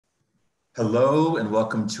Hello and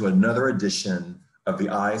welcome to another edition of the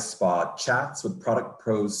ISPA Chats with Product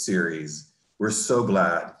Pros series. We're so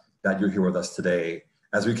glad that you're here with us today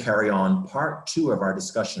as we carry on part 2 of our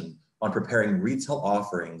discussion on preparing retail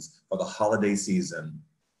offerings for the holiday season.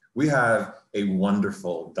 We have a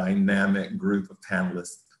wonderful, dynamic group of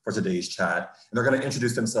panelists for today's chat, and they're going to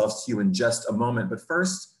introduce themselves to you in just a moment. But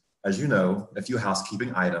first, as you know, a few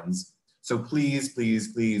housekeeping items. So please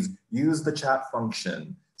use the chat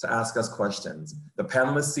function to ask us questions. The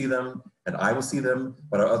panelists see them and I will see them,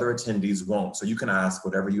 but our other attendees won't. So you can ask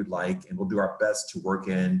whatever you'd like and we'll do our best to work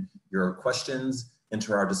in your questions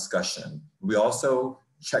into our discussion. We also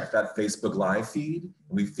check that Facebook Live feed and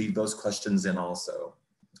we feed those questions in also.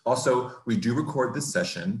 Also, we do record this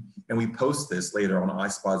session and we post this later on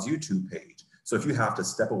ISPA's YouTube page. So if you have to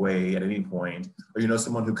step away at any point or you know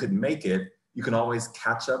someone who couldn't make it, you can always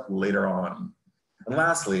catch up later on. And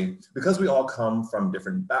lastly, because we all come from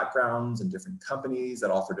different backgrounds and different companies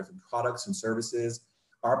that offer different products and services,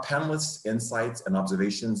 our panelists' insights and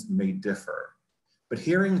observations may differ. But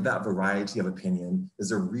hearing that variety of opinion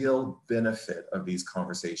is a real benefit of these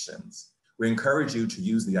conversations. We encourage you to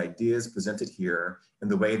use the ideas presented here in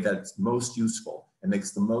the way that's most useful and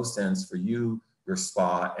makes the most sense for you, your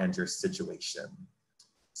spa, and your situation.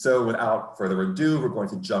 So without further ado, we're going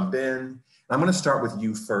to jump in. I'm going to start with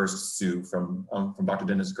you first, Sue, from Dr.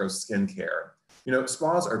 Dennis Gross Skincare. You know,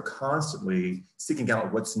 spas are constantly seeking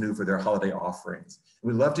out what's new for their holiday offerings.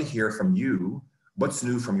 And we'd love to hear from you what's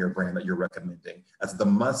new from your brand that you're recommending as the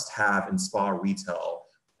must-have in spa retail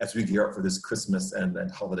as we gear up for this Christmas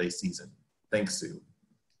and holiday season. Thanks, Sue.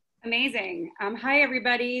 Amazing. Hi,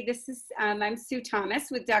 everybody. I'm Sue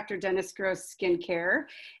Thomas with Dr. Dennis Gross Skincare.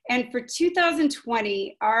 And for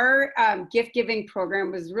 2020, our gift giving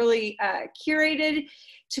program was really curated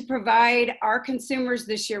to provide our consumers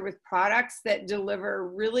this year with products that deliver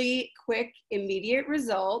really quick, immediate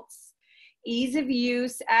results, ease of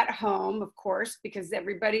use at home, of course, because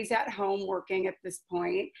everybody's at home working at this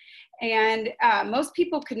point. And most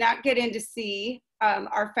people could not get in to see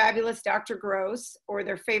our fabulous Dr. Gross or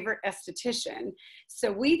their favorite esthetician.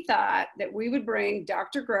 So we thought that we would bring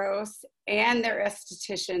Dr. Gross and their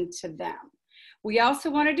esthetician to them. We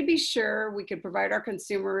also wanted to be sure we could provide our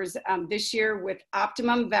consumers this year with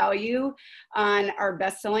optimum value on our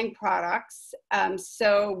best-selling products.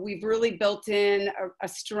 So we've really built in a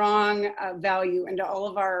strong value into all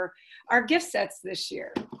of our gift sets this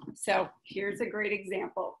year. So here's a great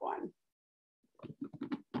example of one.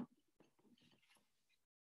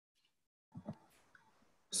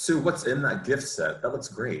 Sue, what's in that gift set? That looks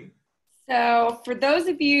great. So for those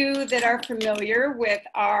of you that are familiar with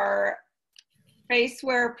our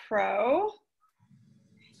Faceware Pro,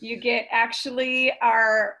 you get actually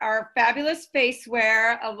our fabulous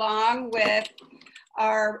faceware along with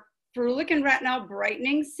our ferulic and retinol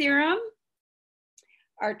brightening serum,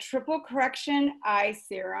 our triple correction eye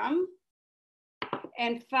serum,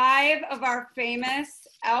 and 5 of our famous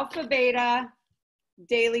alpha beta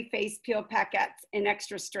daily face peel packets in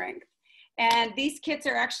extra strength. And these kits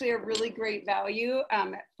are actually a really great value at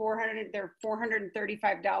they're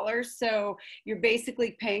 $435. So you're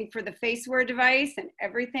basically paying for the faceware device and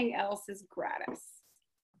everything else is gratis.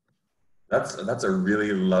 That's a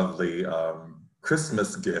really lovely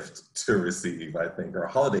Christmas gift to receive, I think, or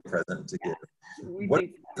a holiday present to give.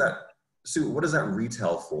 Sue, what does that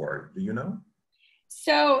retail for? Do you know?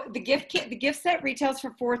 So the gift set retails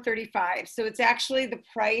for $435. So it's actually the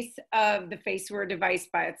price of the faceware device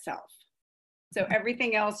by itself. So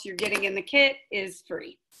everything else you're getting in the kit is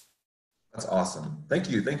free. That's awesome. Thank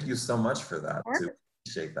you. Thank you so much for that. Sue.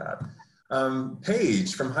 Appreciate that.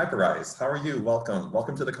 Paige from Hyperice, how are you? Welcome.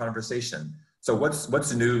 Welcome to the conversation. So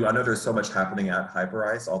what's new? I know there's so much happening at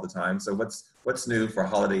Hyperice all the time. So what's new for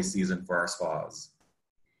holiday season for our spas?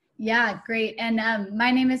 Yeah, great. And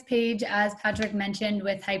my name is Paige, as Patrick mentioned,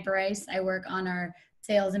 with Hyperice. I work on our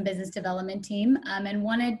sales and business development team and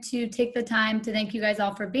wanted to take the time to thank you guys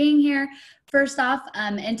all for being here. First off,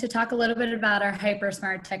 and to talk a little bit about our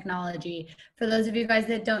HyperSmart technology. For those of you guys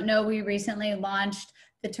that don't know, we recently launched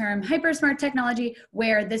the term HyperSmart technology,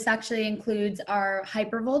 where this actually includes our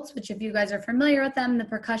HyperVolts, which if you guys are familiar with them, the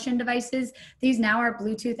percussion devices, these now are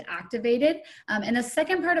Bluetooth activated. And the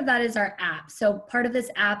second part of that is our app. So part of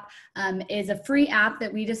this app is a free app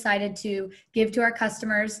that we decided to give to our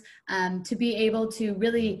customers to be able to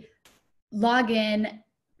really log in,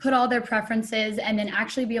 put all their preferences, and then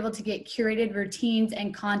actually be able to get curated routines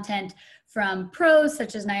and content from pros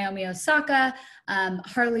such as Naomi Osaka,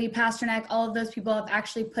 Harley Pasternak. All of those people have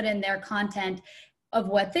actually put in their content of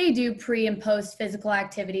what they do pre and post physical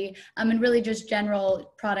activity, and really just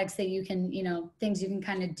general products that you can, things you can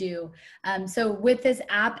kind of do. So with this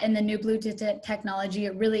app and the new Bluetooth technology,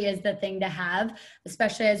 it really is the thing to have,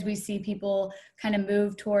 especially as we see people kind of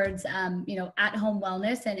move towards, at-home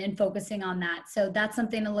wellness and focusing on that. So that's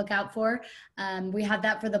something to look out for. We have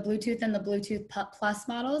that for the Bluetooth and the Bluetooth Plus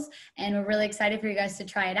models, and we're really excited for you guys to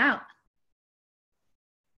try it out.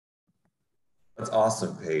 That's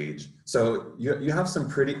awesome, Paige. So you have some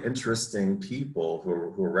pretty interesting people who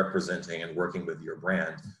are representing and working with your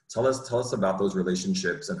brand. Tell us about those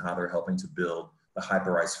relationships and how they're helping to build the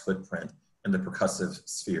Hyperice footprint in the percussive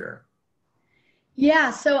sphere. Yeah,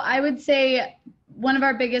 so I would say one of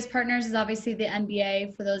our biggest partners is obviously the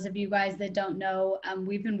NBA. For those of you guys that don't know,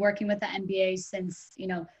 we've been working with the NBA since,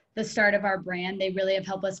 the start of our brand. They really have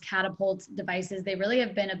helped us catapult devices. They really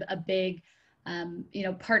have been a big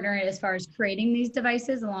partner as far as creating these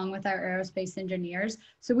devices along with our aerospace engineers.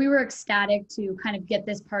 So we were ecstatic to kind of get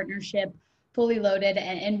this partnership fully loaded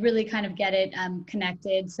and really kind of get it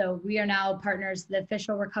connected. So we are now partners, the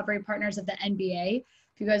official recovery partners of the NBA.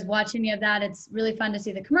 If you guys watch any of that, it's really fun to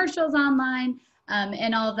see the commercials online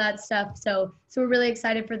and all of that stuff. So we're really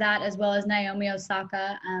excited for that, as well as Naomi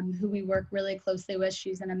Osaka, who we work really closely with.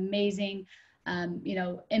 She's an amazing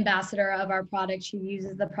ambassador of our product. She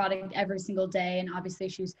uses the product every single day, and obviously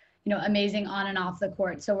she's, amazing on and off the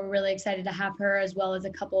court. So we're really excited to have her, as well as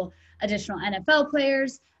a couple additional NFL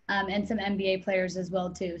players and some NBA players as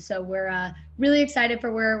well too. So we're really excited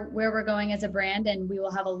for where we're going as a brand, and we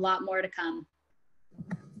will have a lot more to come.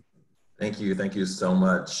 Thank you so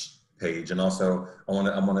much, Paige. And also I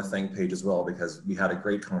want to thank Paige as well, because we had a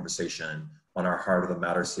great conversation on our Heart of the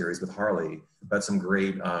Matter series with Harley. But some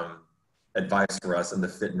great advice for us in the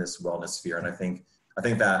fitness wellness sphere. And I think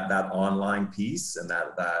that online piece and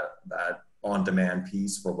that on-demand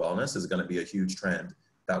piece for wellness is going to be a huge trend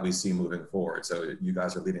that we see moving forward. So you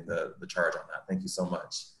guys are leading the charge on that. Thank you so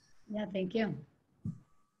much. Yeah, thank you.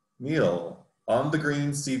 Neil, on the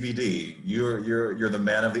green CBD, you're the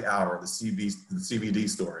man of the hour, the CBD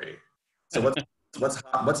story. So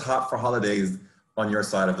what's hot for holidays on your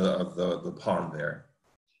side of the pond there?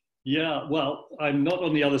 Yeah, well, I'm not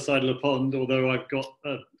on the other side of the pond, although I've got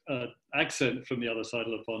an accent from the other side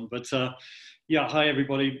of the pond. But yeah, hi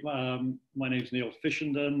everybody. My name's Neil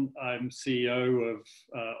Fishenden. I'm CEO of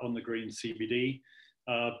On the Green CBD,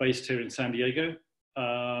 based here in San Diego.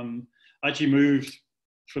 I actually moved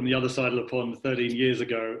from the other side of the pond 13 years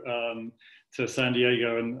ago to San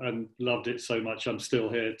Diego and loved it so much. I'm still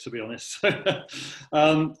here, to be honest.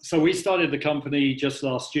 So we started the company just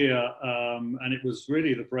last year, and it was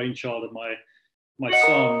really the brainchild of my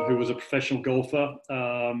son, who was a professional golfer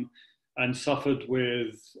and suffered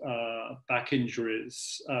with back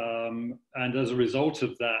injuries. And as a result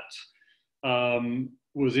of that,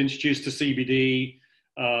 was introduced to CBD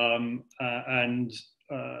and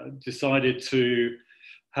decided to,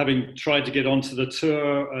 having tried to get onto the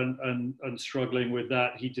tour and struggling with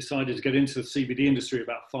that, he decided to get into the CBD industry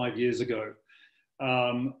about 5 years ago.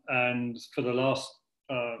 And for the last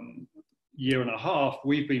year and a half,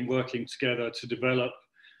 we've been working together to develop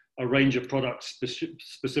a range of products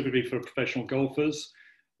specifically for professional golfers.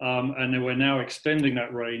 And then we're now extending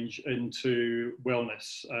that range into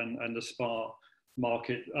wellness and the spa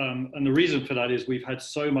market. And the reason for that is we've had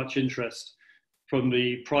so much interest from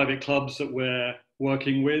the private clubs that we're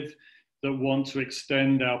working with that want to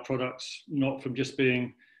extend our products, not from just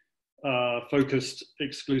being focused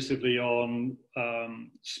exclusively on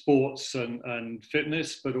sports and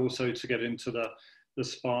fitness, but also to get into the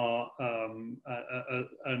spa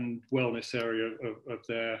and wellness area of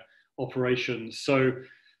their operations. So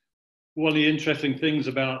one of the interesting things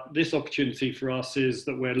about this opportunity for us is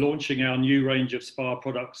that we're launching our new range of spa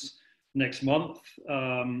products next month.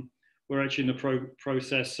 We're actually in the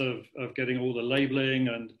process of getting all the labeling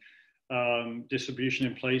and distribution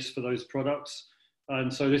in place for those products.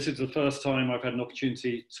 And so this is the first time I've had an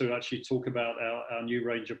opportunity to actually talk about our new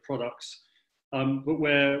range of products. But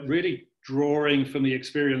we're really drawing from the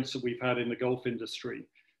experience that we've had in the golf industry,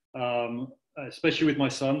 especially with my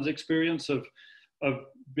son's experience of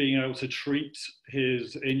being able to treat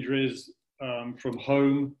his injuries from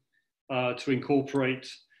home, to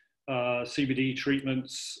incorporate CBD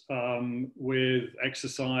treatments with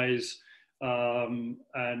exercise.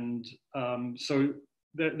 So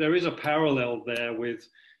there is a parallel there with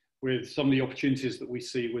some of the opportunities that we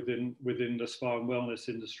see within the spa and wellness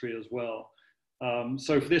industry as well.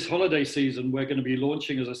 So for this holiday season, we're going to be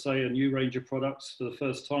launching, as I say, a new range of products for the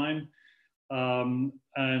first time.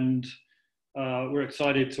 We're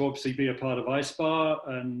excited to obviously be a part of ISPA,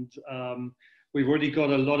 and We've already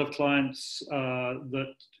got a lot of clients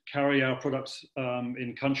that carry our products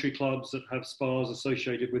in country clubs that have spas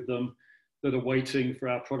associated with them that are waiting for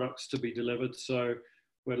our products to be delivered. So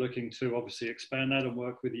we're looking to obviously expand that and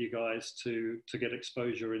work with you guys to get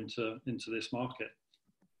exposure into this market.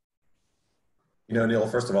 You know, Neil,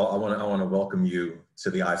 first of all, I want to welcome you to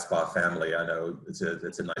the ISPA family. I know it's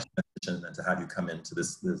a nice transition, and to have you come into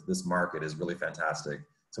this market is really fantastic.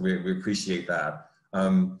 So we appreciate that.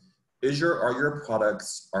 Are your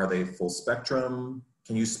products, are they full spectrum?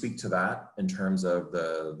 Can you speak to that in terms of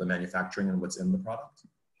the manufacturing and what's in the product?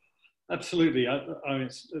 Absolutely. I mean,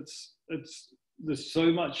 there's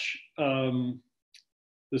so much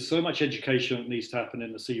education that needs to happen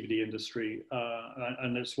in the CBD industry,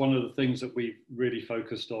 and it's one of the things that we've really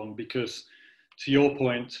focused on, because to your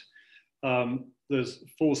point, there's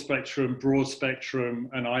full spectrum, broad spectrum,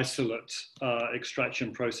 and isolate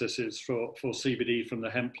extraction processes for CBD from the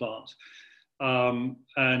hemp plant.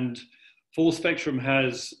 And full spectrum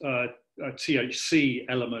has a THC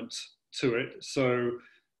element to it, so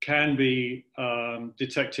can be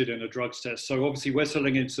detected in a drugs test. So obviously we're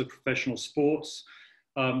selling into professional sports,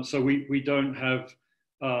 so we don't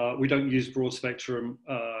use broad spectrum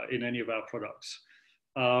in any of our products.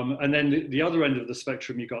 And then the other end of the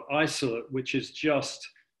spectrum, you've got isolate, which is just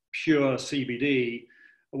pure CBD,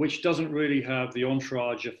 which doesn't really have the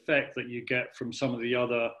entourage effect that you get from some of the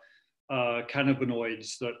other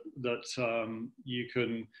cannabinoids that you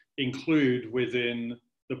can include within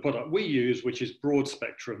the product we use, which is broad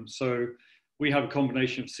spectrum. So we have a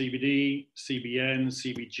combination of CBD, CBN,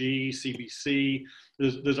 CBG, CBC.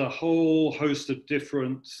 There's a whole host of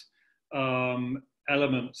different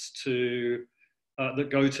elements that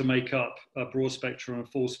go to make up a broad spectrum and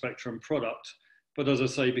full spectrum product. But as I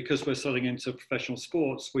say, because we're selling into professional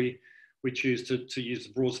sports, we choose to use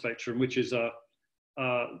the broad spectrum, which is the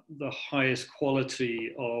highest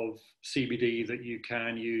quality of CBD that you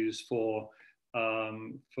can use for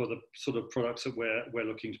the sort of products that we're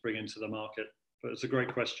looking to bring into the market. But it's a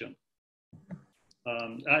great question.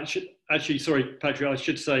 Actually, sorry, Patrick, I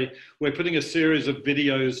should say we're putting a series of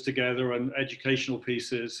videos together and educational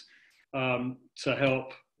pieces to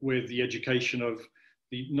help with the education of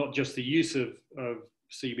not just the use of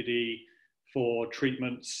CBD for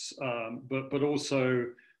treatments, but also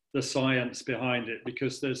the science behind it,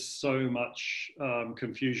 because there's so much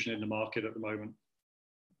confusion in the market at the moment.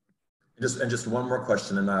 Just one more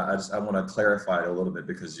question, and I want to clarify it a little bit,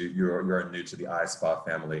 because you're new to the ISPA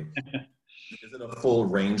family. Is it a full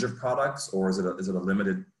range of products, or is it a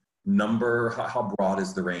limited number? How broad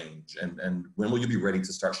is the range, and when will you be ready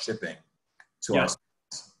to start shipping to our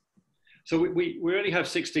stores? So we already have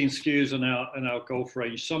 16 SKUs in our golf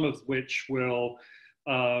range, some of which will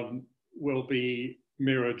be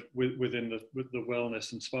mirrored within the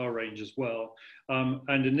wellness and spa range as well.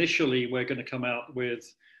 And initially, we're going to come out with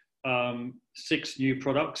 6 new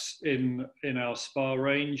products in our spa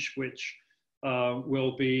range, which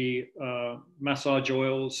will be massage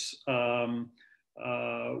oils.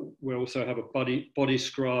 We also have a body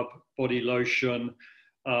scrub, body lotion,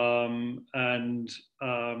 and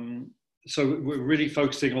so we're really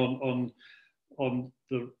focusing on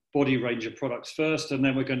the body range of products first, and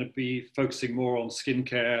then we're going to be focusing more on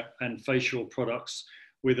skincare and facial products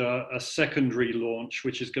with a secondary launch,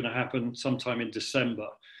 which is going to happen sometime in December.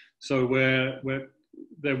 So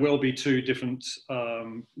there will be 2 different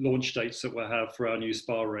launch dates that we'll have for our new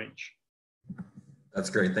spa range.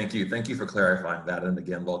 That's great. Thank you. Thank you for clarifying that. And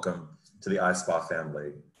again, welcome to the ISPA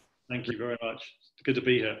family. Thank you very much. It's good to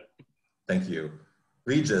be here. Thank you.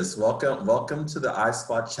 Regis, welcome to the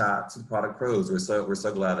ISPA chat to Product Pros. We're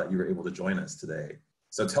so glad that you were able to join us today.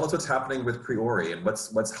 So tell us what's happening with Priori and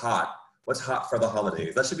what's hot. What's hot for the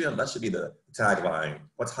holidays? That should be the tagline.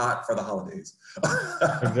 What's hot for the holidays?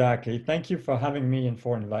 Exactly. Thank you for having me and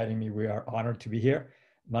for inviting me. We are honored to be here.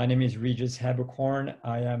 My name is Regis Haberkorn.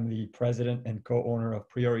 I am the president and co-owner of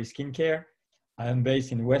Priori Skincare. I am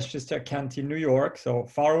based in Westchester County, New York, so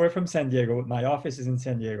far away from San Diego. My office is in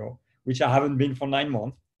San Diego, which I haven't been for 9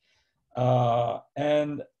 months.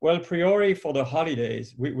 And well, Priori for the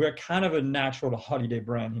holidays, we're kind of a natural holiday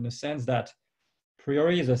brand in the sense that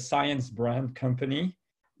Priori is a science brand company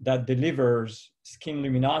that delivers skin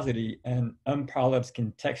luminosity and unparalleled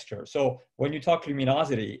skin texture. So when you talk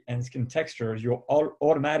luminosity and skin texture, you all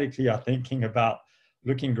automatically are thinking about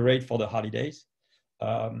looking great for the holidays.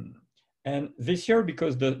 And this year,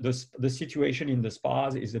 because the situation in the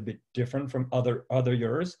spas is a bit different from other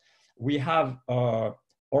years, we have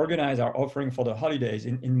organized our offering for the holidays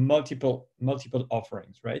in multiple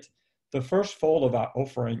offerings, right? The first fold of our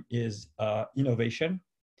offering is innovation.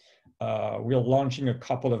 we're launching a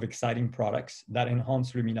couple of exciting products that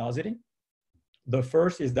enhance luminosity. The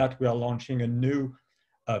first is that we are launching a new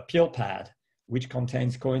peel pad, which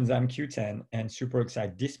contains coenzyme Q10 and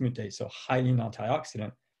superoxide dismutase, so highly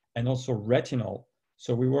antioxidant, and also retinol.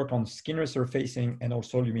 So we work on skin resurfacing and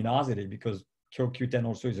also luminosity, because CoQ10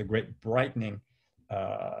 also is a great brightening.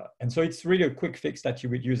 And so it's really a quick fix that you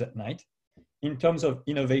would use at night. In terms of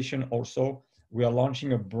innovation also, we are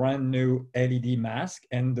launching a brand new LED mask.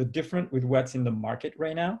 And the difference with what's in the market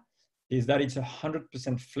right now is that it's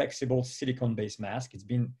 100% flexible silicone-based mask. It's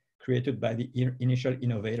been created by the initial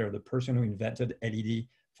innovator, the person who invented LED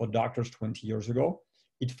for doctors 20 years ago.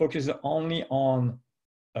 It focuses only on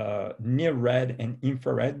near red and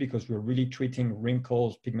infrared, because we're really treating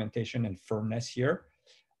wrinkles, pigmentation, and firmness here.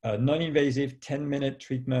 Non-invasive 10-minute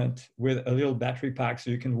treatment with a little battery pack, so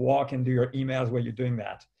you can walk and do your emails while you're doing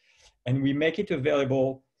that. And we make it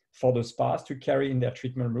available for the spas to carry in their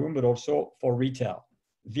treatment room, but also for retail.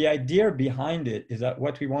 The idea behind it is that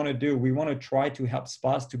what we want to do, we want to try to help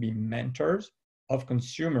spas to be mentors of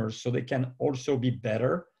consumers, so they can also be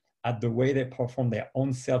better at the way they perform their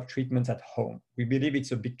own self-treatments at home. We believe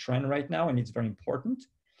it's a big trend right now, and it's very important.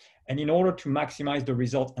 And in order to maximize the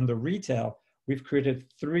results and the retail, we've created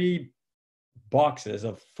 3 boxes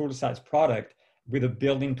of full-size product with a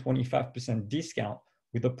built-in 25% discount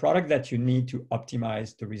with the product that you need to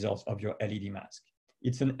optimize the results of your LED mask.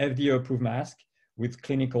 It's an FDA-approved mask with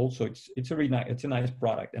clinical, so it's a nice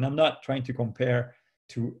product. And I'm not trying to compare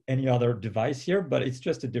to any other device here, but it's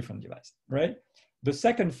just a different device, right? The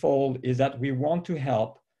second fold is that we want to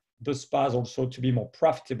help the spas also to be more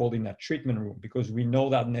profitable in that treatment room, because we know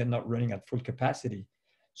that they're not running at full capacity.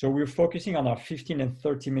 So we're focusing on our 15 and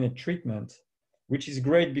 30-minute treatment, which is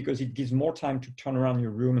great because it gives more time to turn around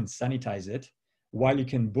your room and sanitize it, while you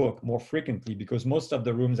can book more frequently, because most of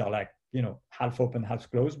the rooms are like, you know, half open,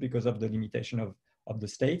 half closed because of the limitation of the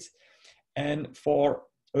states. And for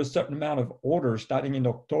a certain amount of orders starting in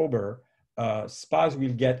October, spas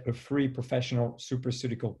will get a free professional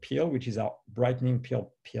supraceutical peel, which is our brightening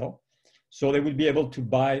peel. So they will be able to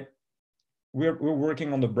buy, we're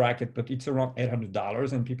working on the bracket, but it's around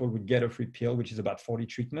 $800, and people would get a free peel, which is about 40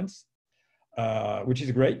 treatments, which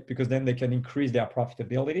is great because then they can increase their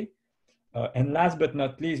profitability. And last but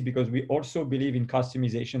not least, because we also believe in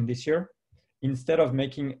customization this year, instead of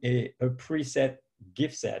making a preset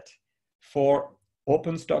gift set for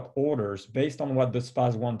open stock orders based on what the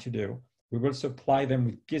spas want to do, we will supply them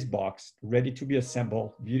with gift box ready to be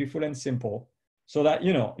assembled, beautiful and simple, so that,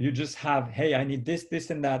 you know, you just have, hey, I need this,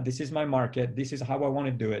 this, and that. This is my market. This is how I want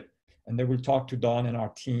to do it. And they will talk to Dawn and our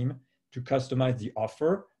team to customize the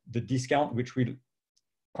offer, the discount, which we'll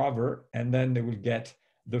cover, and then they will get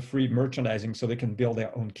the free merchandising so they can build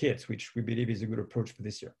their own kits, which we believe is a good approach for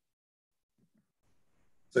this year.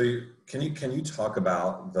 So can you talk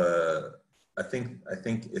about the, I think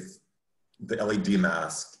if the LED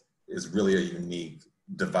mask is really a unique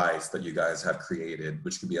device that you guys have created,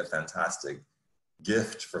 which could be a fantastic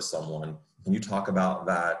gift for someone. Can you talk about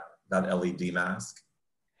that LED mask?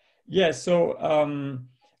 Yeah, so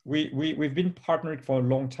we've been partnered for a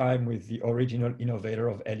long time with the original innovator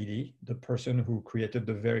of LED, the person who created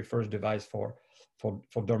the very first device for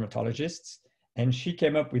dermatologists. And she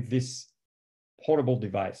came up with this portable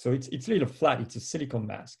device. So it's a little flat, it's a silicone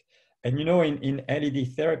mask. And you know, in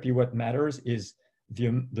LED therapy, what matters is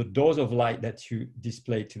the dose of light that you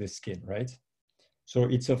display to the skin, right? So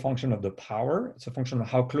it's a function of the power, it's a function of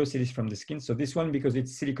how close it is from the skin. So this one, because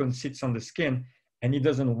it's silicone, sits on the skin and it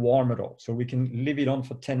doesn't warm at all. So we can leave it on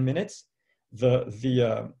for 10 minutes.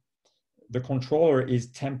 The controller is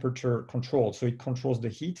temperature controlled, so it controls the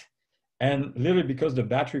heat. And literally, because the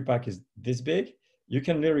battery pack is this big, you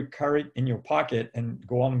can literally carry it in your pocket and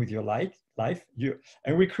go on with your life.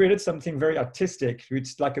 And we created something very artistic.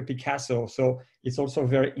 It's like a Picasso, so it's also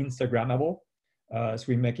very Instagrammable. So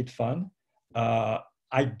we make it fun.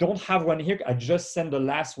 I don't have one here. I just sent the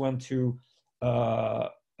last one to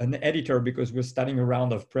an editor because we're starting a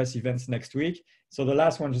round of press events next week. So the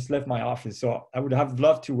last one just left my office. So I would have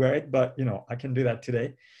loved to wear it, but you know, I can do that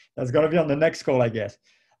today. That's gonna be on the next call, I guess.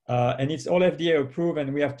 And it's all FDA approved,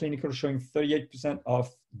 and we have clinical showing 38% of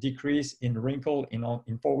decrease in wrinkle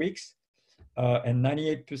in 4 weeks, and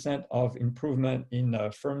 98% of improvement in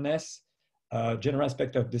firmness, general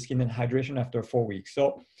aspect of the skin, and hydration after 4 weeks.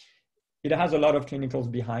 So it has a lot of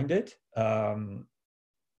clinicals behind it,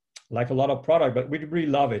 like a lot of product, but we really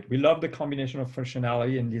love it. We love the combination of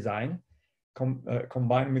functionality and design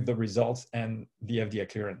combined with the results and the FDA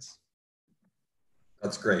clearance.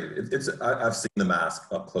 That's great. I've seen the mask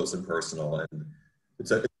up close and personal, and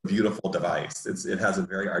it's a beautiful device. It has a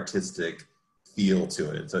very artistic feel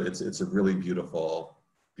to it. So it's a really beautiful,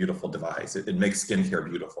 beautiful device. It makes skincare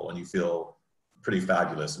beautiful, and you feel pretty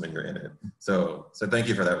fabulous when you're in it. So thank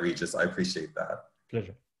you for that, Regis. I appreciate that.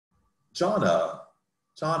 Pleasure. Johnna,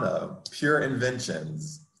 Pure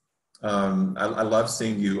Inventions. I love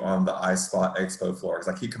seeing you on the ISPA Expo floor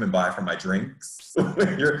because I keep coming by for my drinks.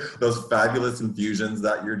 Those fabulous infusions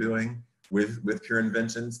that you're doing with Pure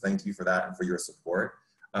Inventions. Thank you for that and for your support.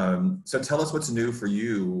 So tell us what's new for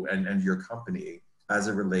you and your company as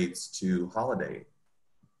it relates to holiday.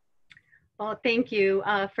 Well, thank you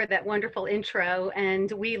for that wonderful intro.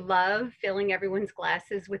 And we love filling everyone's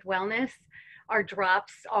glasses with wellness. Our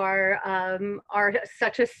drops are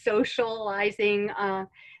such a socializing,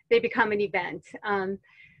 they become an event.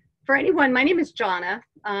 For anyone, my name is Johnna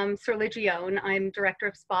Cerligione. I'm Director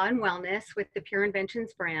of Spa and Wellness with the Pure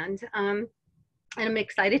Inventions brand. And I'm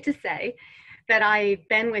excited to say that I've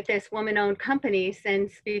been with this woman-owned company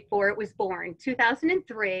since before it was born.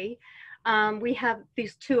 2003, we have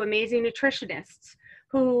these two amazing nutritionists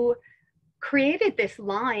who created this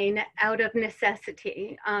line out of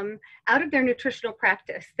necessity, out of their nutritional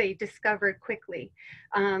practice. They discovered quickly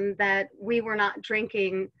that we were not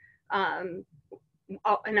drinking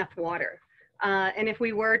enough water. And if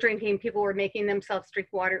we were drinking, people were making themselves drink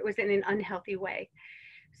water. It was in an unhealthy way.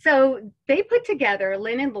 So they put together,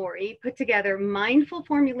 Lynn and Lori put together mindful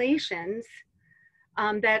formulations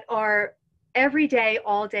that are everyday,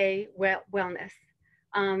 all day wellness.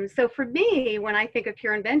 So for me, when I think of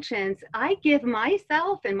Pure Inventions, I give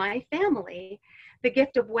myself and my family the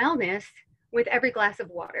gift of wellness with every glass of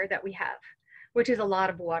water that we have, which is a lot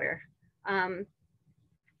of water.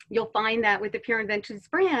 You'll find that with the Pure Inventions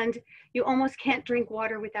brand, you almost can't drink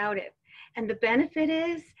water without it. And the benefit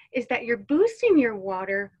is that you're boosting your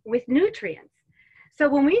water with nutrients. So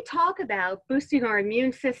when we talk about boosting our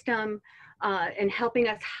immune system and helping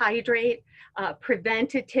us hydrate,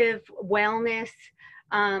 preventative wellness,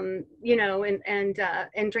 you know,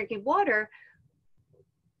 and drinking water,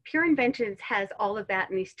 Pure Inventions has all of that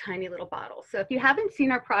in these tiny little bottles. So if you haven't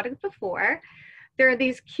seen our product before, there are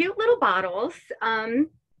these cute little bottles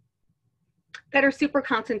that are super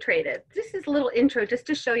concentrated. This is a little intro just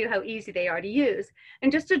to show you how easy they are to use.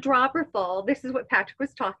 And just a dropper full, this is what Patrick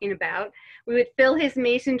was talking about. We would fill his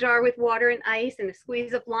mason jar with water and ice and a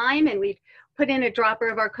squeeze of lime, and we'd put in a dropper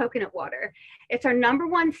of our coconut water. It's our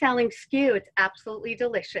 #1 selling SKU. It's absolutely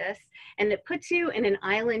delicious. And it puts you in an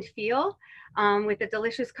island feel with the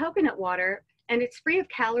delicious coconut water, and it's free of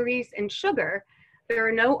calories and sugar. There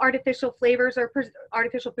are no artificial flavors or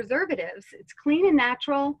artificial preservatives. It's clean and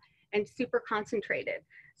natural and super concentrated.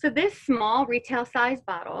 So this small retail size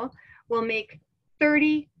bottle will make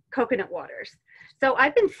 30 coconut waters. So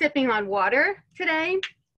I've been sipping on water today.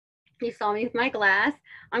 You saw me with my glass.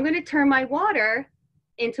 I'm gonna turn my water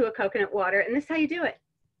into a coconut water, and this is how you do it.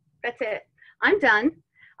 That's it. I'm done.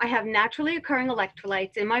 I have naturally occurring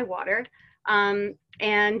electrolytes in my water, and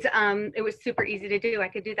it was super easy to do. I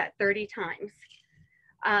could do that 30 times.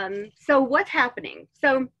 So what's happening?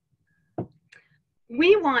 So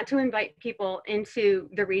we want to invite people into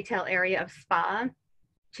the retail area of spa,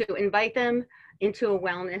 to invite them into a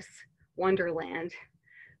wellness wonderland.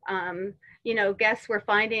 You know, guests we're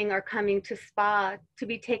finding are coming to spa to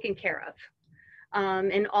be taken care of.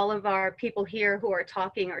 And all of our people here who are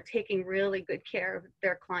talking are taking really good care of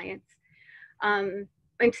their clients.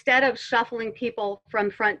 Instead of shuffling people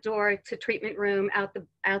from front door to treatment room out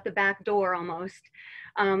the back door almost,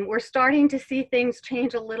 we're starting to see things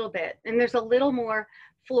change a little bit, and there's a little more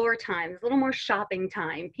floor time, a little more shopping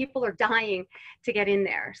time. People are dying to get in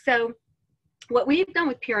there. So what we've done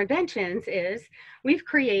with Pure Inventions is we've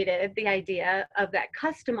created the idea of that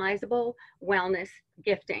customizable wellness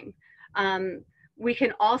gifting. We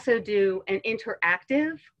can also do an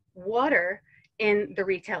interactive water in the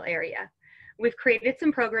retail area. We've created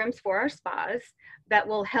some programs for our spas that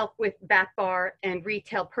will help with back bar and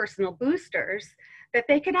retail personal boosters, that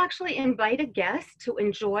they could actually invite a guest to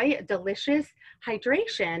enjoy a delicious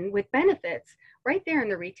hydration with benefits right there in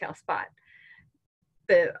the retail spot.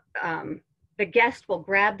 The guest will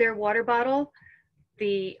grab their water bottle.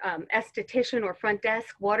 The esthetician or front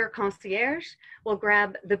desk water concierge will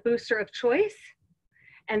grab the booster of choice,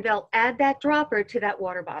 and they'll add that dropper to that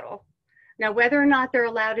water bottle. Now, whether or not they're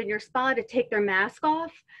allowed in your spa to take their mask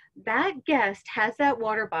off, that guest has that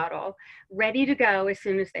water bottle ready to go as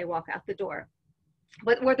soon as they walk out the door.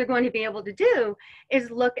 But what they're going to be able to do is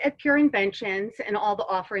look at Pure Inventions and all the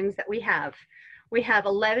offerings that we have. We have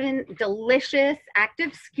 11 delicious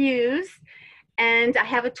active SKUs, and I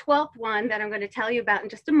have a 12th one that I'm going to tell you about in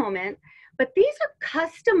just a moment. But these are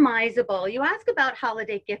customizable. You ask about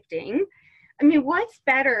holiday gifting. I mean, what's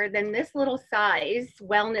better than this little size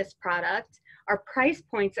wellness product? Our price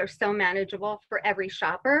points are so manageable for every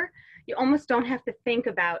shopper. You almost don't have to think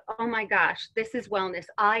about, oh my gosh, this is wellness.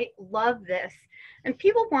 I love this. And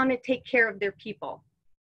people want to take care of their people.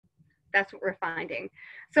 That's what we're finding.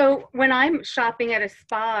 So when I'm shopping at a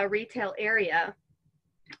spa retail area,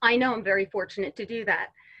 I know I'm very fortunate to do that.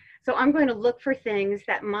 So I'm going to look for things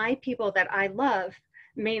that my people that I love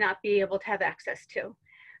may not be able to have access to.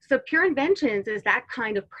 So Pure Inventions is that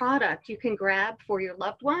kind of product you can grab for your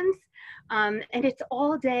loved ones. And it's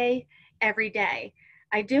all day, every day.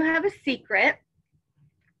 I do have a secret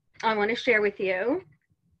I want to share with you.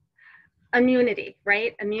 Immunity,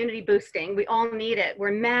 right? Immunity boosting. We all need it.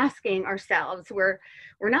 We're masking ourselves. We're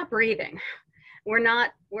not breathing.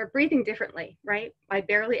 We're breathing differently, right? I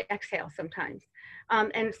barely exhale sometimes.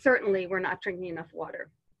 And certainly we're not drinking enough water.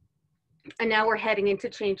 And now we're heading into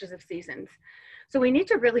changes of seasons. So we need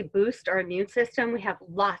to really boost our immune system. We have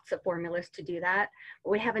lots of formulas to do that.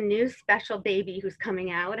 But we have a new special baby who's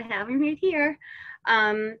coming out. I have him right here.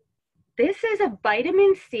 This is a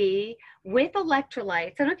vitamin C with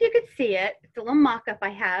electrolytes. I don't know if you could see it. It's a little mock-up I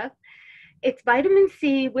have. It's vitamin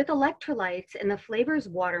C with electrolytes, and the flavor is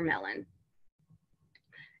watermelon.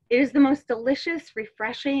 It is the most delicious,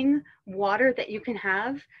 refreshing water that you can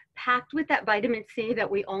have, packed with that vitamin C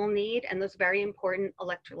that we all need and those very important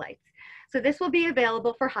electrolytes. So this will be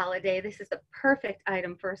available for holiday. This is the perfect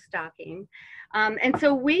item for a stocking. And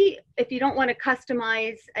so if you don't want to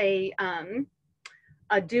customize a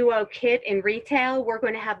duo kit in retail, we're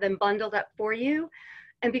going to have them bundled up for you.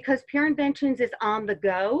 And because Pure Inventions is on the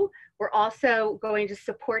go, we're also going to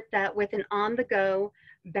support that with an on the go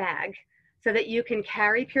bag so that you can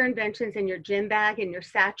carry Pure Inventions in your gym bag, in your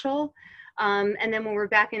satchel. And then when we're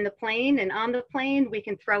back in the plane and on the plane, we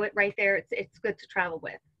can throw it right there. It's good to travel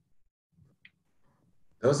with.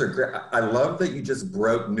 Those are great. I love that you just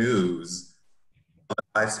broke news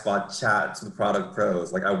on ISPA Chats with Product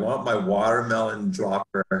Pros. Like, I want my watermelon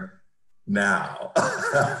dropper now.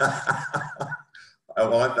 I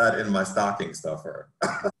want that in my stocking stuffer.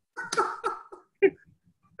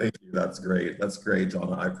 Thank you. That's great. That's great,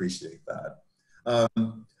 Johnna. I appreciate that. I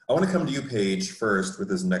want to come to you, Paige, first with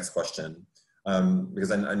this next question,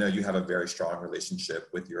 because I know you have a very strong relationship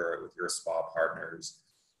with your spa partners.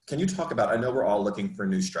 Can you talk about, I know we're all looking for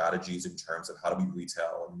new strategies in terms of how do we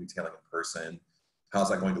retail and retailing in person. How's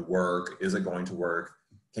that going to work? Is it going to work?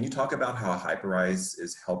 Can you talk about how Hyperice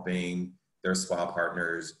is helping their spa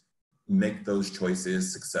partners make those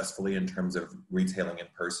choices successfully in terms of retailing in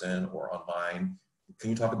person or online? Can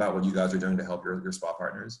you talk about what you guys are doing to help your spa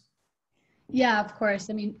partners? Yeah, of course.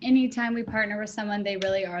 I mean, anytime we partner with someone, they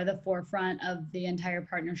really are the forefront of the entire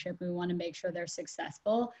partnership. We want to make sure they're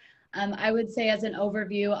successful. I would say as an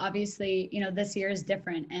overview, obviously, this year is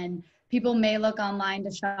different and people may look online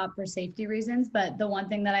to shop for safety reasons, but the one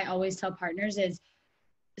thing that I always tell partners is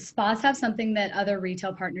spas have something that other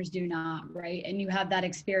retail partners do not, right? And you have that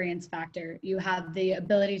experience factor. You have the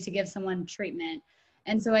ability to give someone treatment.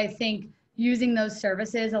 And so I think using those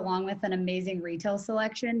services along with an amazing retail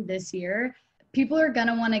selection this year, people are going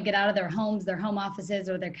to want to get out of their homes, their home offices,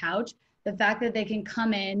 or their couch. The fact that they can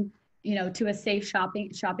come in, to a safe shopping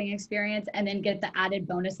experience and then get the added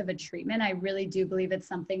bonus of a treatment, I really do believe it's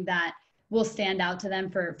something that will stand out to them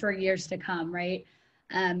for years to come, right?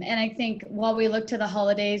 And I think while we look to the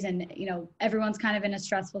holidays and, everyone's kind of in a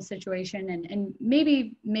stressful situation and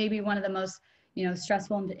maybe one of the most,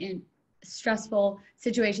 stressful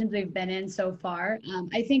situations we've been in so far.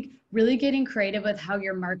 I think really getting creative with how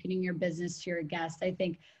you're marketing your business to your guests. I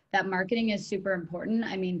think that marketing is super important.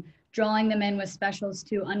 I mean, drawing them in with specials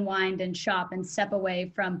to unwind and shop and step away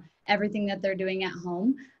from everything that they're doing at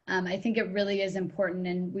home. I think it really is important.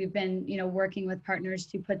 And we've been, working with partners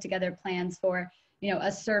to put together plans for, a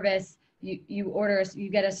service. You order, you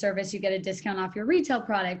get a service, you get a discount off your retail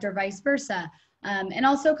product or vice versa. And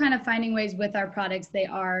also kind of finding ways with our products. They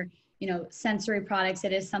are, sensory products.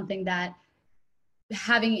 It is something that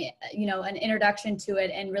having, an introduction to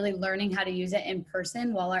it and really learning how to use it in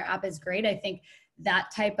person while our app is great. I think that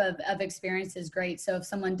type of experience is great. So if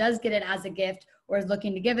someone does get it as a gift or is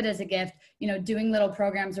looking to give it as a gift, doing little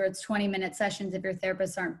programs where it's 20-minute sessions if your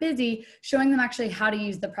therapists aren't busy, showing them actually how to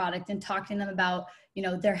use the product and talking to them about,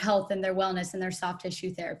 their health and their wellness and their soft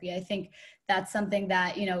tissue therapy. I think that's something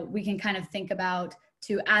that, we can kind of think about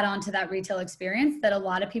to add on to that retail experience that a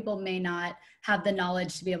lot of people may not have the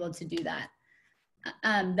knowledge to be able to do that.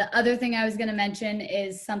 The other thing I was going to mention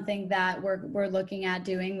is something that we're looking at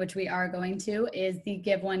doing, which we are going to, is the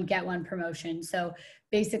give one, get one promotion. So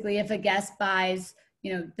basically if a guest buys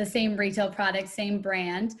the same retail product, same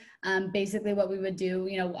brand. Basically what we would do,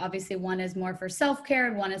 obviously one is more for self-care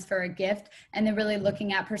and one is for a gift. And then really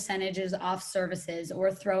looking at percentages off services,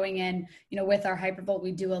 or throwing in, with our Hypervolt,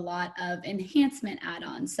 we do a lot of enhancement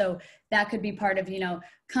add-ons. So that could be part of,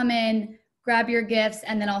 come in, grab your gifts,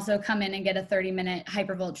 and then also come in and get a 30-minute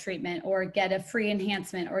Hypervolt treatment, or get a free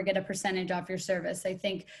enhancement, or get a percentage off your service. I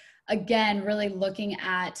think, again, really looking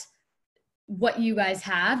at what you guys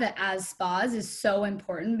have as spas is so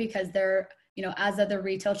important, because they're, as other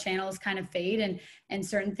retail channels kind of fade and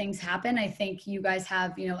certain things happen, I think you guys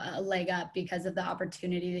have, a leg up because of the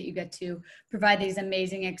opportunity that you get to provide these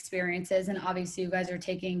amazing experiences. And obviously you guys are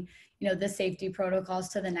taking, the safety protocols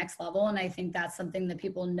to the next level. And I think that's something that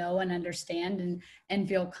people know and understand and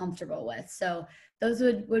feel comfortable with. So those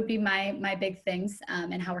would be my big things,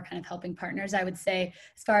 and how we're kind of helping partners. I would say,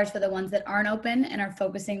 as far as for the ones that aren't open and are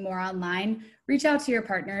focusing more online, reach out to your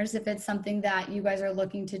partners. If it's something that you guys are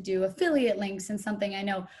looking to do, affiliate links and something, I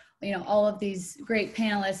know, all of these great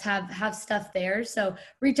panelists have stuff there. So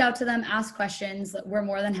reach out to them, ask questions. We're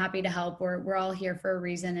more than happy to help. We're all here for a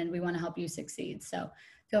reason, and we want to help you succeed. So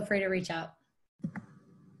feel free to reach out.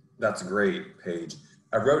 That's great, Paige.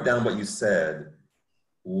 I wrote down what you said.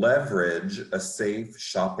 Leverage a safe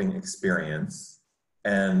shopping experience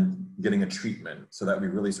and getting a treatment, so that we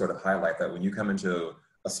really sort of highlight that when you come into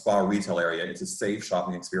a spa retail area, it's a safe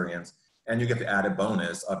shopping experience, and you get the added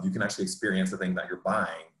bonus of you can actually experience the thing that you're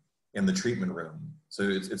buying in the treatment room. So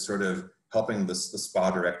it's sort of helping the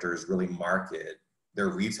spa directors really market their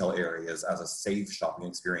retail areas as a safe shopping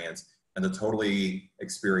experience and a totally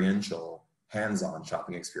experiential, hands-on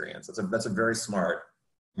shopping experience. That's a very smart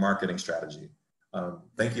marketing strategy.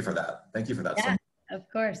 Thank you for that. Thank you for that. Yeah, of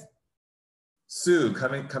course. Sue,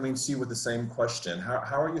 coming to you with the same question.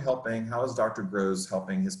 How are you helping, how is Dr. Gross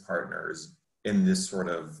helping his partners in this sort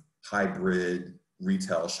of hybrid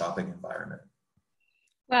retail shopping environment?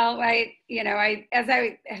 Well, as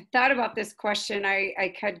I thought about this question,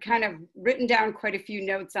 I had kind of written down quite a few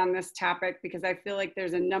notes on this topic, because I feel like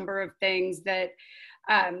there's a number of things that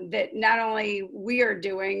that not only we are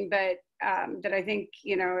doing, but that I think,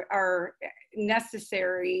 are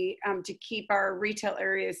necessary to keep our retail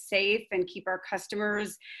areas safe and keep our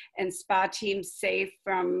customers and spa teams safe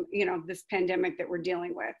from, this pandemic that we're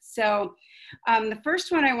dealing with. So the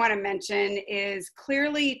first one I want to mention is,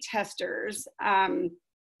 clearly testers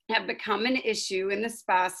have become an issue in the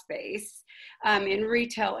spa space in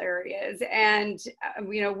retail areas. And,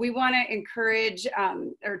 we want to encourage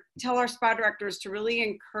or tell our spa directors to really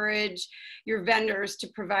encourage your vendors to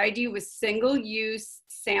provide you with single-use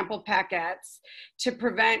sample packets to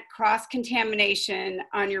prevent cross-contamination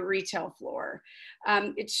on your retail floor.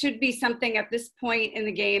 It should be something at this point in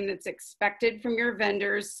the game that's expected from your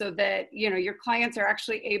vendors, so that, your clients are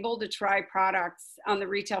actually able to try products on the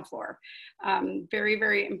retail floor. Very,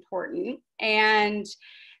 very important. And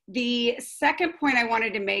the second point I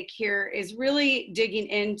wanted to make here is really digging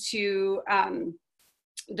into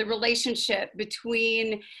the relationship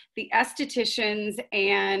between the estheticians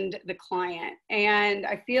and the client. And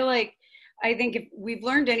I think if we've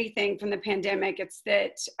learned anything from the pandemic, it's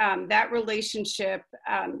that that relationship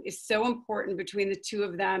is so important between the two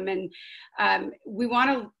of them. And we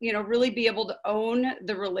want to, really be able to own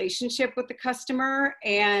the relationship with the customer.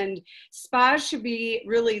 And spas should be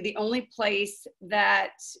really the only place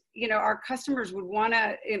that, our customers would want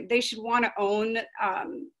to, they should want to own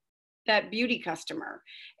that beauty customer.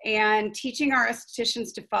 And teaching our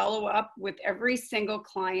estheticians to follow up with every single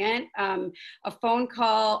client. A phone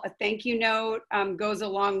call, a thank you note goes a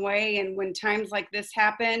long way. And when times like this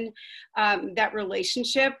happen, that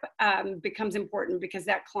relationship becomes important, because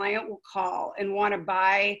that client will call and want to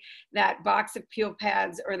buy that box of peel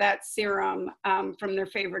pads or that serum from their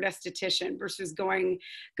favorite esthetician versus going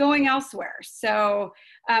elsewhere. So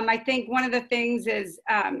I think one of the things is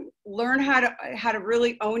learn how to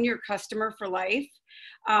really own your customer for life.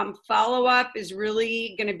 Follow-up is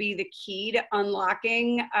really going to be the key to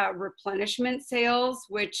unlocking replenishment sales,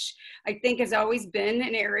 which I think has always been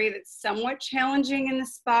an area that's somewhat challenging in the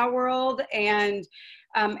spa world. And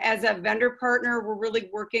as a vendor partner, we're really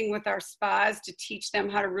working with our spas to teach them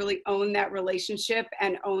how to really own that relationship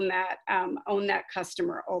and own that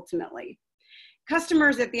customer ultimately.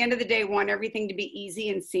 Customers at the end of the day want everything to be easy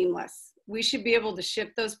and seamless. We should be able to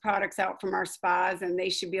ship those products out from our spas, and they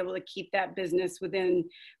should be able to keep that business within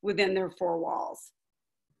their four walls.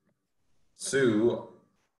 Sue,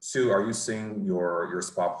 are you seeing your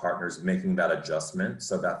spa partners making that adjustment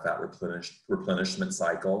so that replenishment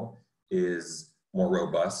cycle is more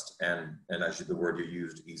robust and as the word you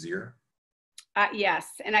used, easier? Yes,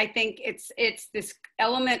 and I think it's this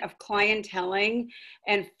element of clienteling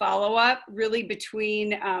and follow-up really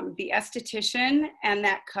between the esthetician and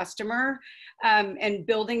that customer, and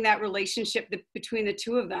building that relationship between the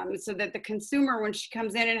two of them, so that the consumer, when she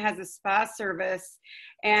comes in and has a spa service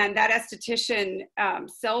and that esthetician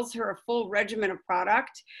sells her a full regimen of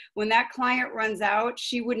product, when that client runs out,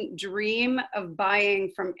 she wouldn't dream of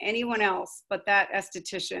buying from anyone else but that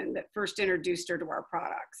esthetician that first introduced her to our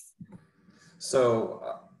products.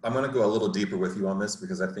 So I'm going to go a little deeper with you on this,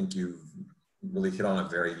 because I think you've really hit on a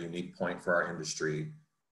very unique point for our industry.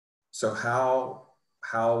 So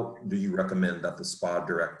how do you recommend that the spa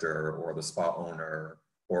director or the spa owner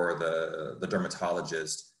or the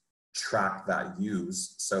dermatologist track that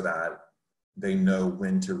use so that they know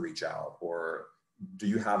when to reach out? Or do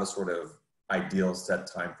you have a sort of ideal set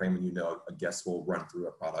time frame when you know a guest will run through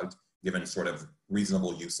a product given sort of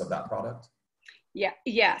reasonable use of that product? Yeah,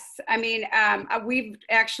 yes. I mean, we've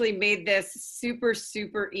actually made this super,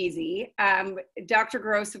 super easy. Dr.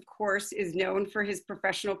 Gross, of course, is known for his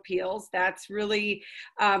professional peels. That's really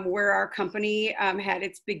where our company had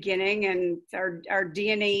its beginning, and our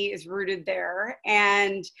DNA is rooted there.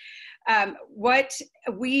 And what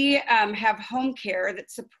we have home care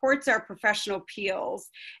that supports our professional peels,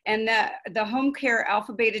 and the home care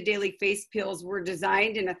alpha beta daily face peels were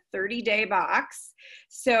designed in a 30-day box.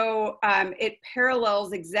 So it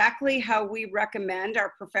parallels exactly how we recommend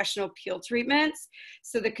our professional peel treatments.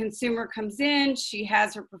 So the consumer comes in, she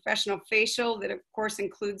has her professional facial that of course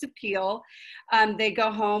includes a peel. They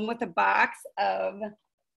go home with a box of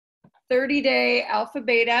 30-day alpha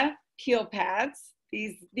beta peel pads.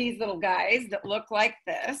 These little guys that look like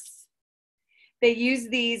this. They use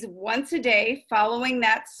these once a day following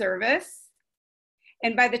that service.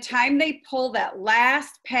 And by the time they pull that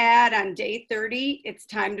last pad on day 30, it's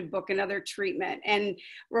time to book another treatment. And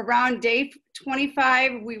around day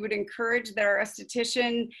 25, we would encourage that our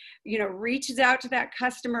esthetician, reaches out to that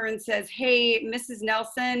customer and says, "Hey, Mrs.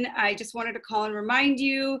 Nelson, I just wanted to call and remind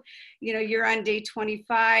you, you're on day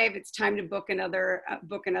 25. It's time to book another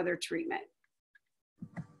treatment."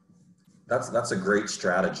 That's a great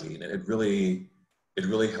strategy, and it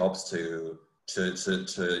really helps to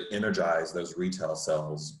energize those retail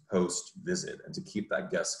sales post visit and to keep that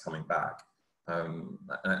guest coming back.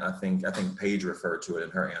 I think Paige referred to it in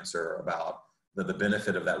her answer about the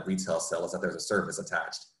benefit of that retail sale is that there's a service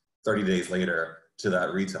attached 30 days later to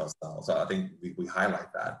that retail sale. So I think we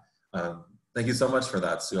highlight that. Thank you so much for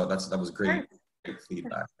that, Sue. That was great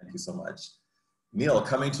feedback. Thank you so much. Neil,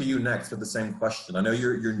 coming to you next with the same question. I know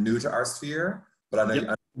you're new to our sphere, but I know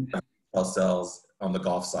you retail sales on the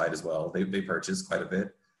golf side as well. They purchase quite a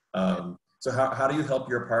bit. So how do you help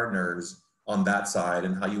your partners on that side,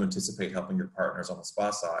 and how you anticipate helping your partners on the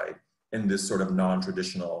spa side in this sort of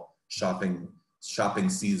non-traditional shopping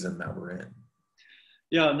season that we're in?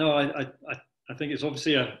 Yeah, no, I think it's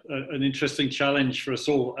obviously an interesting challenge for us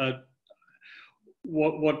all.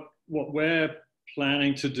 What we're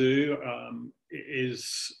planning to do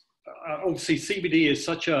is obviously CBD is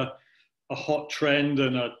such a hot trend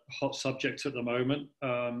and a hot subject at the moment.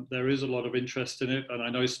 There is a lot of interest in it, and I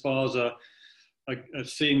know spas are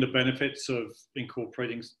seeing the benefits of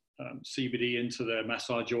incorporating CBD into their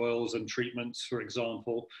massage oils and treatments, for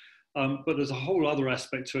example. But there's a whole other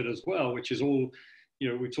aspect to it as well, which is all,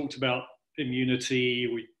 we talked about immunity,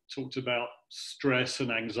 we talked about stress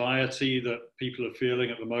and anxiety that people are feeling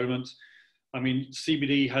at the moment. I mean,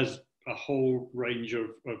 CBD has a whole range of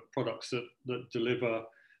products that deliver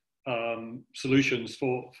solutions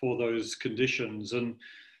for those conditions. And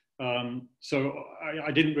so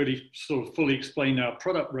I didn't really sort of fully explain our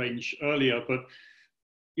product range earlier, but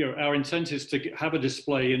our intent is to have a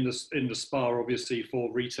display in the spa, obviously,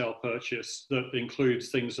 for retail purchase that includes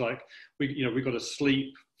things like we've got a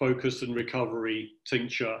sleep, focus, and recovery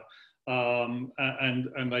tincture,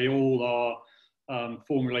 and they all are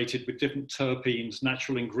formulated with different terpenes,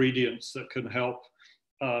 natural ingredients that can help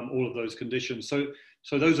all of those conditions.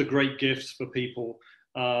 So those are great gifts for people.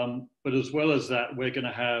 But as well as that, we're going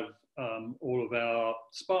to have all of our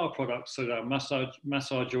spa products, so our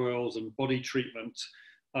massage oils and body treatment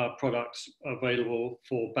products available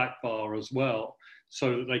for back bar as well,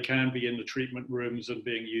 so that they can be in the treatment rooms and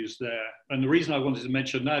being used there. And the reason I wanted to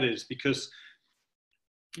mention that is because,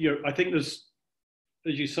 I think there's,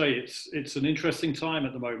 as you say, it's an interesting time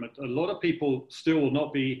at the moment. A lot of people still will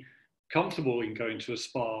not be comfortable in going to a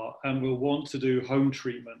spa and will want to do home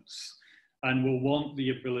treatments and will want the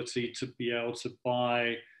ability to be able to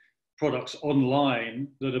buy products online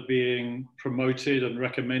that are being promoted and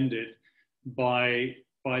recommended by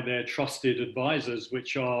their trusted advisors,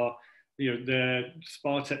 which are their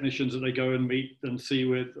spa technicians that they go and meet and see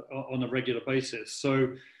with on a regular basis.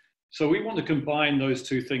 So we want to combine those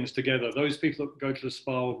two things together. Those people that go to the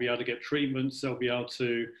spa will be able to get treatments. They'll be able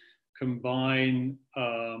to combine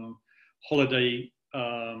holiday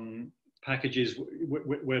packages.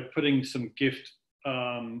 We're putting some gift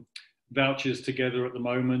vouchers together at the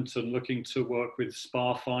moment and looking to work with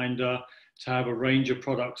Spa Finder to have a range of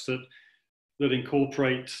products that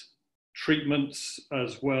incorporate treatments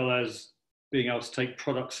as well as being able to take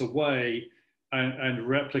products away and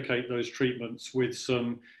replicate those treatments with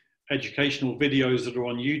some educational videos that are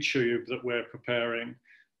on YouTube that we're preparing,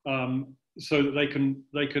 so that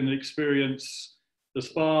they can experience the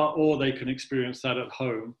spa or they can experience that at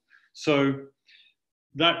home. So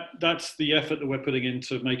that's the effort that we're putting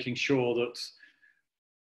into making sure that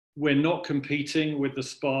we're not competing with the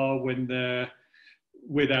spa when they're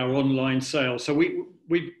with our online sales. So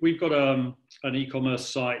we've got an e-commerce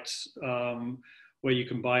site where you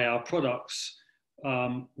can buy our products.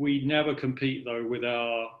 We never compete though with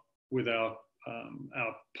our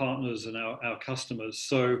partners and our customers.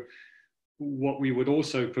 So what we would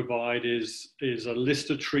also provide is a list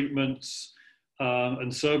of treatments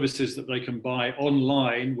and services that they can buy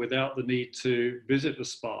online without the need to visit the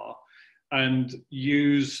spa, and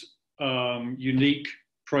use unique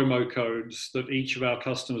promo codes that each of our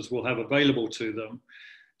customers will have available to them,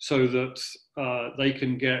 so that they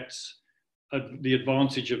can get the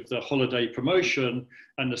advantage of the holiday promotion,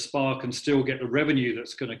 and the spa can still get the revenue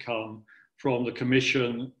that's going to come from the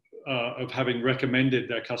commission of having recommended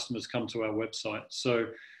their customers come to our website. So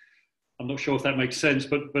I'm not sure if that makes sense,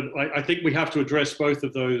 but I think we have to address both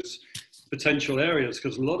of those potential areas,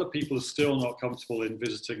 because a lot of people are still not comfortable in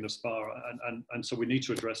visiting the spa, and so we need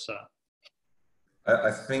to address that.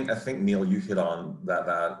 I think Neil, you hit on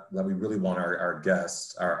that we really want our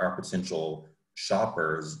guests, our potential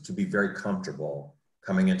shoppers, to be very comfortable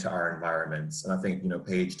coming into our environments. And I think,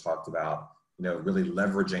 Paige talked about, really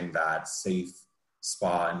leveraging that safe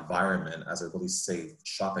spa environment as a really safe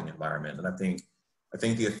shopping environment. And I think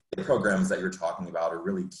the affiliate programs that you're talking about are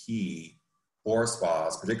really key for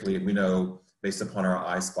spas, particularly. We know, based upon our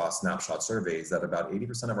ISPA snapshot surveys, that about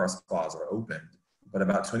 80% of our spas are open, but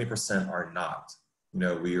about 20% are not.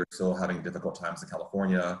 We are still having difficult times in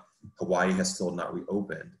California. Hawaii has still not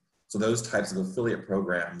reopened. So those types of affiliate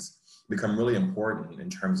programs become really important in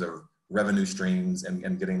terms of revenue streams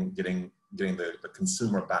and getting the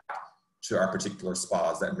consumer back to our particular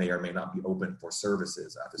spas that may or may not be open for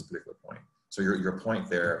services at this particular point. So your point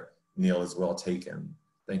there, Neil, is well taken.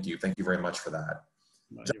 Thank you very much for that.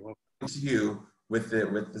 To you with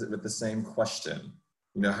the same question.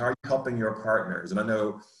 How are you helping your partners? And I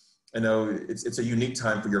know it's a unique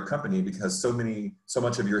time for your company, because so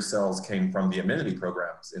much of your sales came from the amenity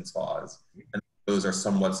programs in spas, and those are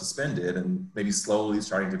somewhat suspended and maybe slowly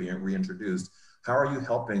starting to be reintroduced. How are you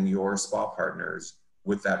helping your spa partners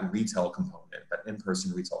with that retail component, that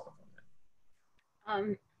in-person retail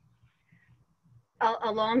component?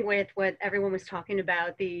 Along with what everyone was talking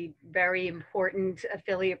about, the very important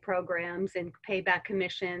affiliate programs and payback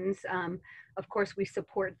commissions, of course we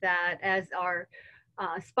support that as our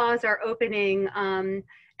spas are opening, and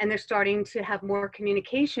they're starting to have more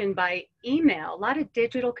communication by email, a lot of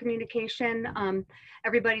digital communication.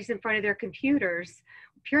 Everybody's in front of their computers.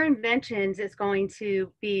 Pure Inventions is going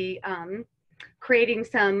to be creating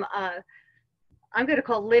some, I'm going to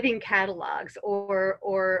call living catalogs or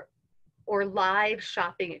live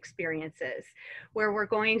shopping experiences, where we're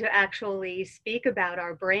going to actually speak about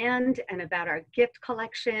our brand and about our gift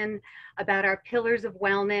collection, about our pillars of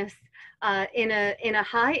wellness, in a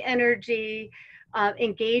high energy,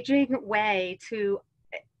 engaging way, to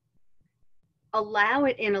allow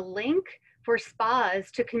it in a link for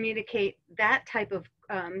spas to communicate that type of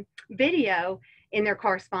video in their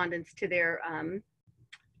correspondence to their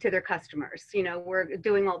customers. We're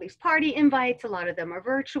doing all these party invites. A lot of them are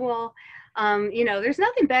virtual. There's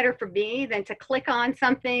nothing better for me than to click on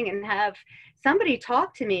something and have somebody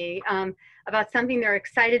talk to me about something they're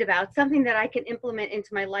excited about, something that I can implement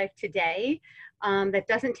into my life today, that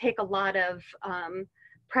doesn't take a lot of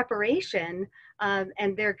preparation.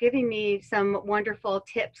 And they're giving me some wonderful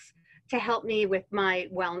tips to help me with my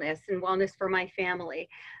wellness and wellness for my family.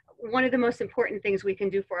 One of the most important things we can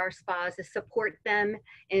do for our spas is support them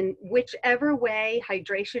in whichever way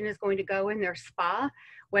hydration is going to go in their spa,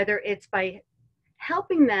 whether it's by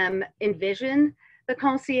helping them envision the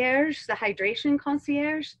concierge, the hydration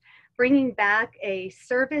concierge, bringing back a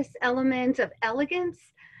service element of elegance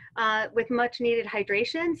with much needed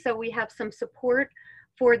hydration. So we have some support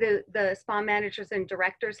for the spa managers and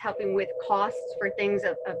directors, helping with costs for things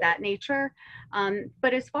of that nature.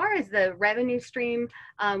 But as far as the revenue stream,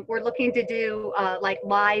 we're looking to do like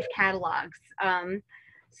live catalogs.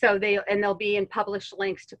 So they'll be in published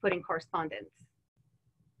links to put in correspondence.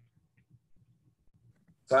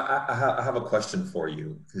 So I have a question for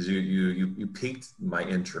you, because you piqued my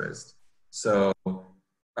interest. So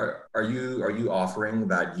are you offering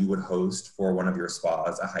that you would host for one of your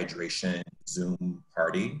spas a hydration Zoom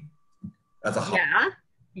party as a Yeah.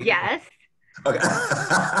 Yes. Okay.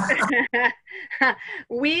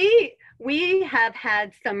 we have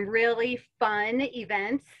had some really fun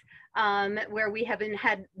events where we have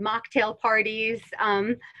had mocktail parties.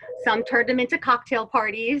 Some turned them into cocktail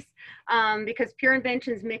parties because Pure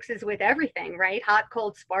Inventions mixes with everything, right? Hot,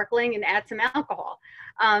 cold, sparkling, and add some alcohol.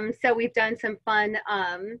 So we've done some fun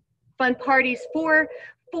parties for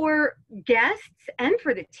guests and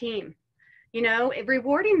for the team. You know,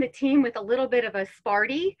 rewarding the team with a little bit of a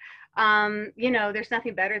Sparty, you know, there's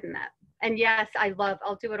nothing better than that. And yes,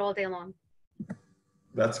 I'll do it all day long.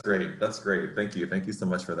 That's great. That's great. Thank you. Thank you so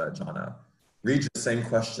much for that, Johnna. Regis, same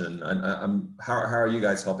question. How are you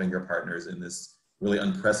guys helping your partners in this really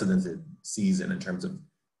unprecedented season in terms of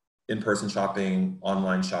in-person shopping,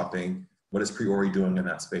 online shopping? What is Priori doing in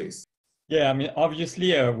that space? Yeah, I mean,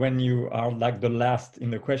 obviously, when you are like the last in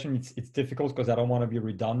the question, it's difficult because I don't want to be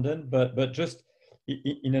redundant. But just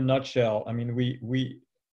in a nutshell, I mean,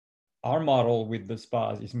 our model with the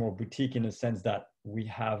spas is more boutique in the sense that we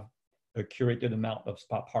have a curated amount of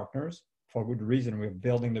spa partners. For good reason, we're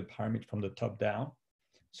building the pyramid from the top down.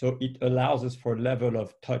 So it allows us for a level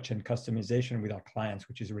of touch and customization with our clients,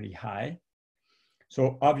 which is really high.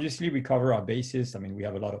 So obviously we cover our bases. I mean, we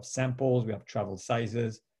have a lot of samples, we have travel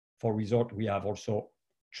sizes. For resort, we have also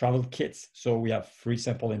travel kits. So we have free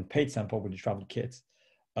sample and paid sample with the travel kits.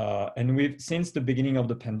 And since the beginning of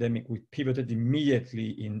the pandemic, we've pivoted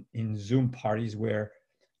immediately in Zoom parties where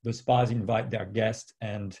the spas invite their guests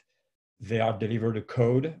and they are delivered a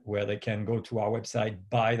code where they can go to our website,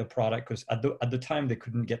 buy the product, because at the time they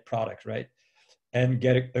couldn't get product, right? And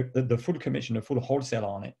get the full commission, the full wholesale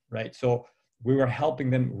on it, right? So we were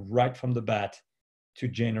helping them right from the bat to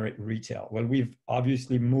generate retail. Well, we've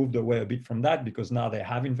obviously moved away a bit from that because now they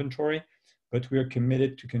have inventory, but we are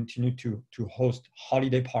committed to continue to host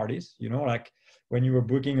holiday parties. You know, like when you were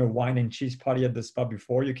booking a wine and cheese party at the spa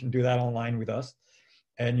before, you can do that online with us.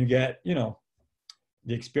 And you get, you know,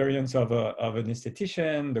 the experience of an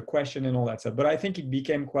esthetician, the question and all that stuff. But I think it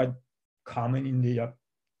became quite common in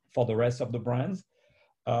for the rest of the brands.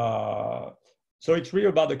 So it's really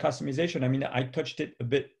about the customization. I mean, I touched it a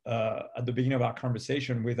bit at the beginning of our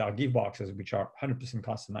conversation with our gift boxes, which are 100%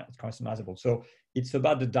 customizable. So it's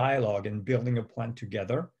about the dialogue and building a plan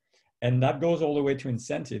together. And that goes all the way to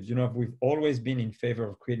incentives. You know, we've always been in favor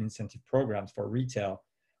of creating incentive programs for retail,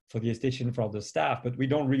 for the esthetician, for the staff, but we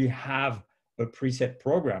don't really have a preset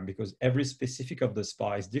program because every specific of the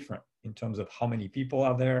spa is different in terms of how many people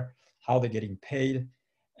are there, how they're getting paid.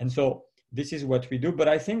 And so this is what we do. But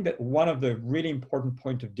I think that one of the really important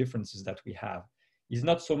point of differences that we have is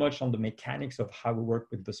not so much on the mechanics of how we work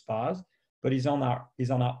with the spas, but is on our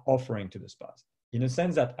offering to the spas. In a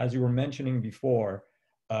sense that, as you were mentioning before,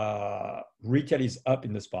 retail is up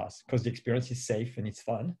in the spas because the experience is safe and it's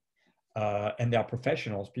fun. And they are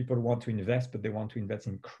professionals. People want to invest, but they want to invest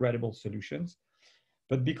in credible solutions.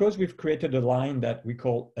 But because we've created a line that we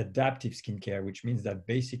call adaptive skincare, which means that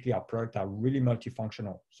basically our products are really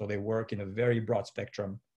multifunctional. So they work in a very broad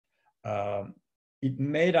spectrum. It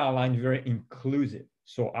made our line very inclusive.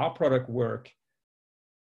 So our product work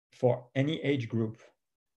for any age group,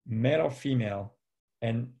 male or female,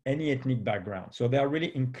 and any ethnic background. So they are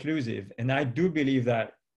really inclusive. And I do believe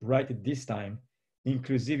that right at this time,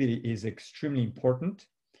 inclusivity is extremely important,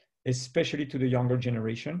 especially to the younger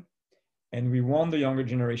generation. And we want the younger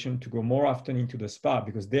generation to go more often into the spa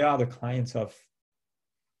because they are the clients of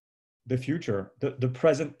the future, the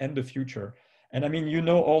present and the future. And I mean, you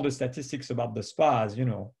know, all the statistics about the spas, you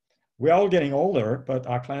know, we're all getting older, but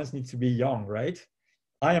our clients need to be young, right?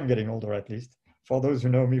 I am getting older, at least, for those who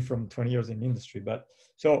know me from 20 years in the industry. But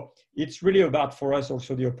so it's really about, for us,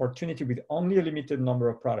 also the opportunity with only a limited number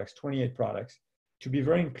of products, 28 products, to be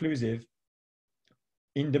very inclusive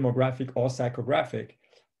in demographic or psychographic,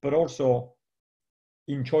 but also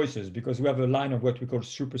in choices, because we have a line of what we call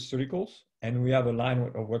superceuticals, and we have a line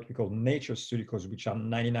of what we call naturaceuticals, which are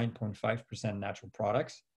 99.5% natural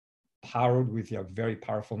products, powered with very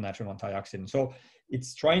powerful natural antioxidants. So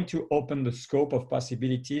it's trying to open the scope of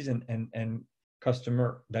possibilities and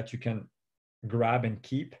customer that you can grab and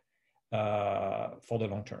keep for the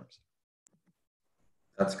long terms.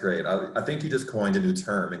 That's great. I think you just coined a new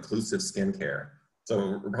term, inclusive skincare.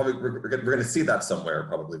 So we're going to see that somewhere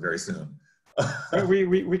probably very soon.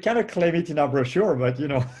 we kind of claim it in our brochure, but you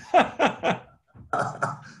know.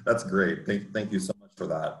 That's great. Thank you so much for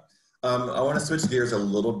that. I want to switch gears a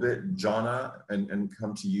little bit, Johnna, and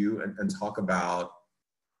come to you and talk about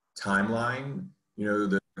timeline. You know,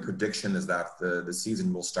 the prediction is that the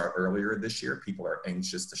season will start earlier this year. People are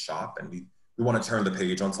anxious to shop, and we want to turn the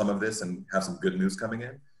page on some of this and have some good news coming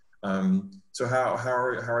in. So how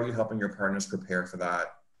are you helping your partners prepare for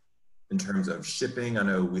that in terms of shipping? I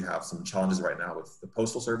know we have some challenges right now with the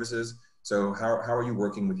postal services. So how are you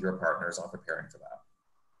working with your partners on preparing for that?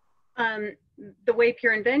 The way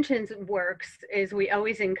Pure Inventions works is we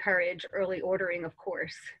always encourage early ordering, of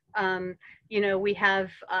course. You know, we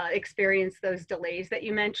have experienced those delays that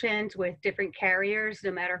you mentioned with different carriers,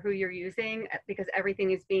 no matter who you're using, because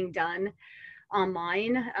everything is being done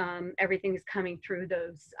online. Everything is coming through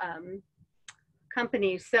those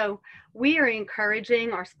companies. So we are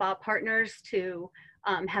encouraging our spot partners to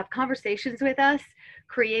have conversations with us,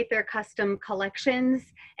 create their custom collections,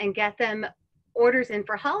 and get them orders in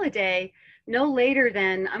for holiday no later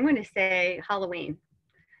than, I'm going to say, Halloween.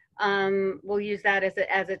 We'll use that as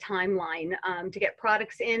a timeline to get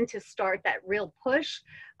products in to start that real push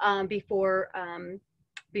before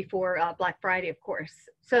Black Friday, of course.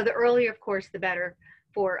 So the earlier, of course, the better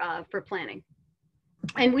for planning.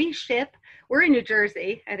 And we ship, we're in New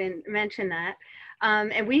Jersey, I didn't mention that,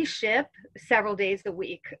 and we ship several days a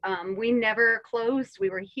week. We never closed, we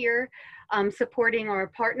were here supporting our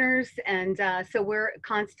partners, and so we're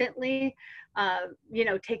constantly, you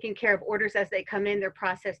know, taking care of orders as they come in, they're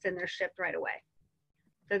processed and they're shipped right away.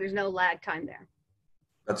 So there's no lag time there.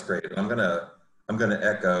 That's great. I'm gonna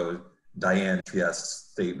echo Diane Trieste's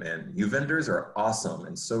statement. You vendors are awesome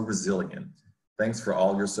and so resilient. Thanks for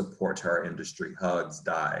all your support to our industry. Hugs,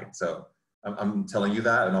 die. So I'm telling you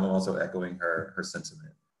that, and I'm also echoing her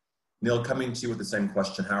sentiment. Neil, coming to you with the same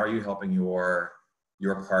question, how are you helping your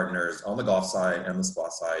partners on the golf side and the spa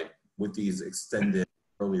side with these extended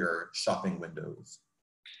earlier shopping windows?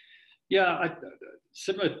 Yeah,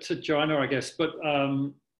 similar to Johnna, I guess, but I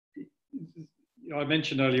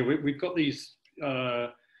mentioned earlier, we've got these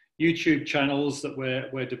YouTube channels that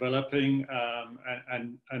we're developing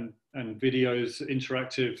and videos,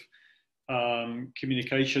 interactive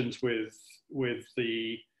communications with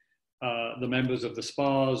the members of the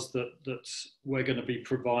spas that we're going to be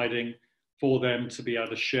providing for them to be able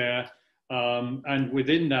to share. And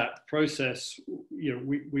within that process, you know,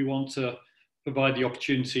 we want to provide the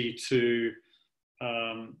opportunity to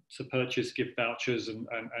purchase gift vouchers and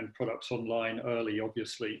products online early,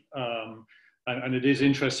 obviously. And it is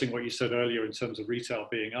interesting what you said earlier in terms of retail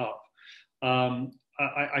being up.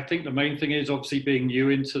 I think the main thing is obviously being new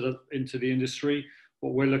into the industry.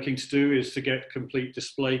 What we're looking to do is to get complete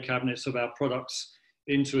display cabinets of our products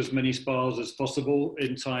into as many spas as possible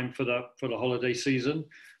in time for the holiday season.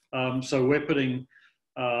 So we're putting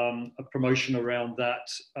a promotion around that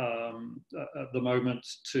at the moment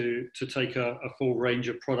to take a full range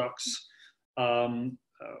of products,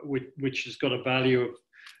 which has got a value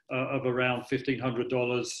of around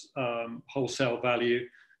 $1,500 wholesale value,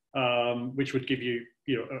 which would give you,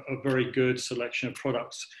 a very good selection of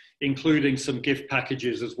products, including some gift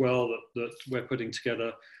packages as well that we're putting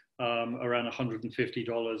together, around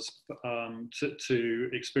 $150 to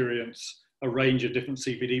experience a range of different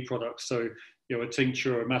CBD products. So, a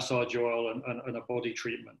tincture, a massage oil, and a body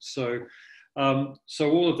treatment. So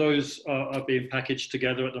all of those are being packaged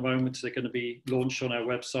together at the moment. They're going to be launched on our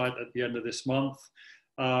website at the end of this month.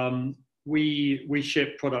 We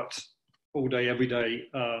ship products all day, every day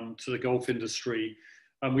to the golf industry,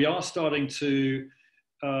 and we are starting to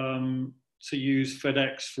use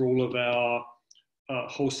FedEx for all of our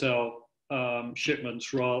wholesale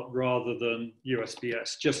shipments rather than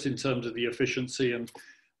USPS, just in terms of the efficiency and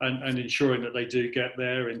ensuring that they do get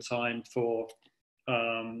there in time for,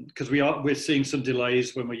 because we're seeing some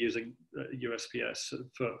delays when we're using USPS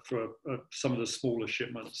for some of the smaller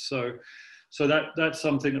shipments. So that's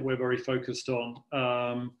something that we're very focused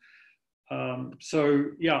on. So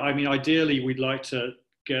yeah, I mean, ideally we'd like to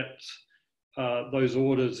get those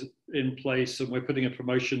orders in place, and we're putting a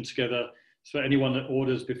promotion together. So anyone that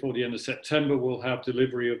orders before the end of September will have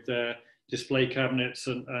delivery of their display cabinets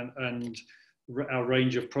and our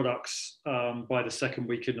range of products by the second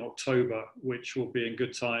week in October, which will be in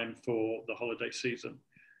good time for the holiday season.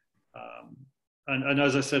 And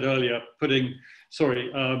as I said earlier,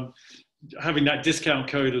 having that discount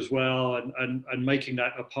code as well, and making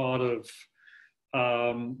that a part of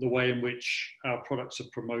the way in which our products are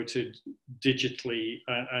promoted digitally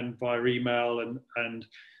and via email and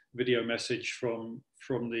video message from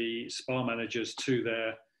the spa managers to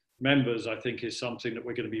their members, I think is something that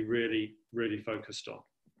we're going to be really, really focused on.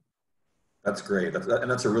 That's great.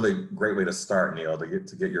 That's a really great way to start, Neil, to get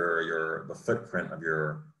the footprint of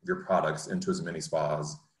your products into as many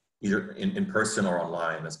spas, either in person or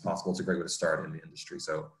online as possible. It's a great way to start in the industry.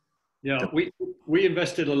 So yeah, we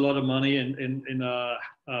invested a lot of money in a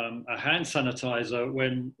hand sanitizer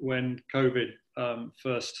when COVID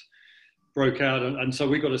first broke out, and so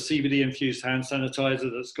we got a CBD infused hand sanitizer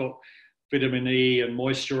that's got vitamin E and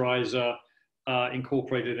moisturizer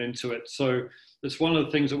incorporated into it. So it's one of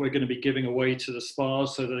the things that we're going to be giving away to the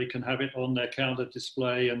spas so that they can have it on their counter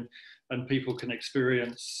display and people can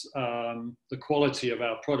experience the quality of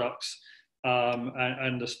our products.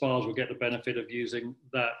 And the spas will get the benefit of using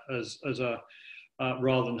that as a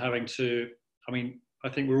rather than having to. I mean, I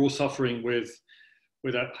think we're all suffering with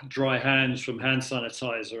dry hands from hand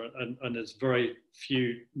sanitizer, and there's very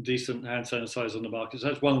few decent hand sanitizers on the market. So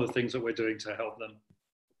that's one of the things that we're doing to help them.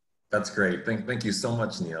 That's great. Thank you so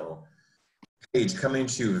much, Neil. Paige, coming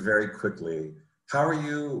to you very quickly, how are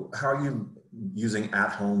you using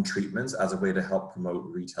at-home treatments as a way to help promote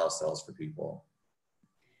retail sales for people?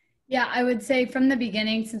 Yeah, I would say from the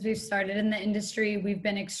beginning, since we've started in the industry, we've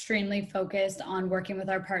been extremely focused on working with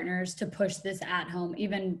our partners to push this at home,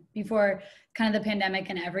 even before kind of the pandemic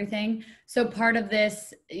and everything. So part of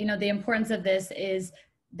this, the importance of this is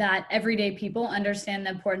that everyday people understand the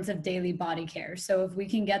importance of daily body care. So if we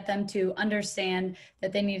can get them to understand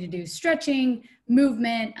that they need to do stretching,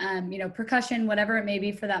 movement, percussion, whatever it may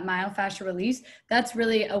be for that myofascial release, that's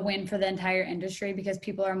really a win for the entire industry because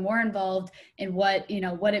people are more involved in what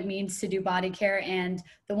it means to do body care. And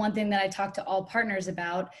the one thing that I talk to all partners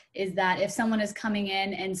about is that if someone is coming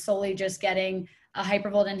in and solely just getting a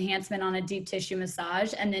hypervolt enhancement on a deep tissue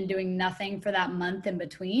massage and then doing nothing for that month in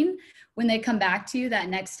between, when they come back to you that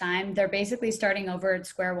next time, they're basically starting over at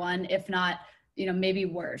square one, if not, maybe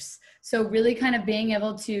worse. So really kind of being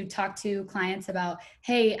able to talk to clients about,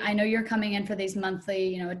 hey, I know you're coming in for these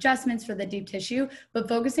monthly, adjustments for the deep tissue, but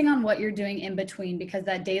focusing on what you're doing in between, because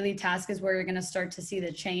that daily task is where you're going to start to see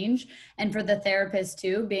the change. And for the therapist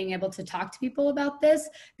too, being able to talk to people about this,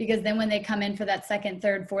 because then when they come in for that second,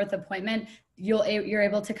 third, fourth appointment, you're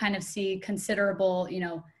able to kind of see considerable,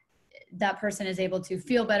 that person is able to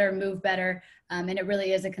feel better, move better, and it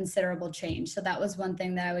really is a considerable change. So that was one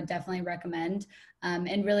thing that I would definitely recommend,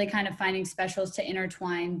 and really kind of finding specials to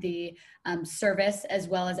intertwine the service as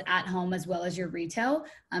well as at home, as well as your retail.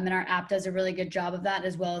 And our app does a really good job of that,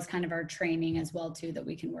 as well as kind of our training as well too, that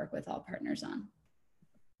we can work with all partners on.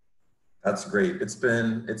 That's great. It's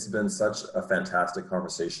been such a fantastic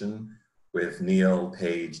conversation with Neil,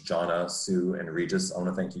 Paige, Johnna, Sue, and Regis. I want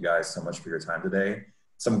to thank you guys so much for your time today.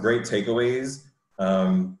 Some great takeaways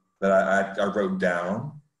that I wrote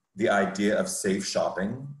down. The idea of safe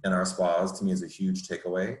shopping in our spas, to me, is a huge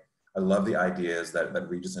takeaway. I love the ideas that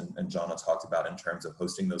Regis and Johnna talked about in terms of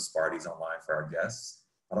hosting those parties online for our guests.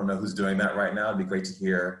 I don't know who's doing that right now. It'd be great to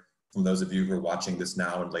hear from those of you who are watching this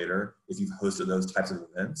now and later. If you've hosted those types of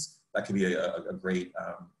events, that could be a great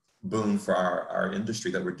boon for our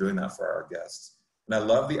industry, that we're doing that for our guests. And I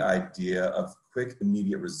love the idea of quick,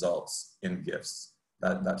 immediate results in gifts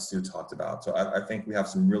that Sue talked about. So I think we have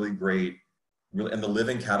some really great, and the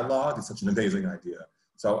living catalog is such an amazing idea.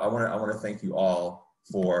 So I want to thank you all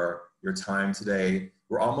for your time today.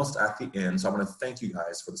 We're almost at the end, so I want to thank you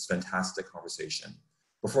guys for this fantastic conversation.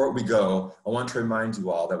 Before we go, I want to remind you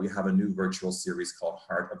all that we have a new virtual series called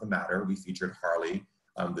Heart of the Matter. We featured Harley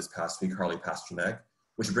this past week, Harley Pasternak,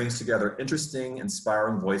 which brings together interesting,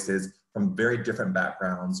 inspiring voices from very different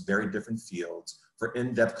backgrounds, very different fields, for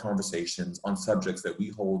in-depth conversations on subjects that we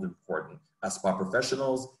hold important as spa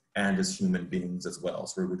professionals and as human beings as well.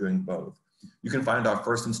 So we're doing both. You can find our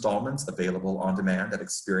first installments available on demand at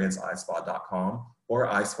experienceispa.com or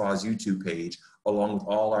iSpa's YouTube page, along with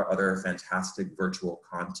all our other fantastic virtual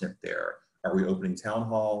content there. Our reopening town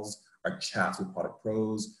halls, our chats with product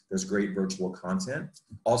pros, there's great virtual content.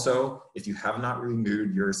 Also, if you have not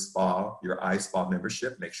renewed your iSpa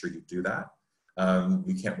membership, make sure you do that.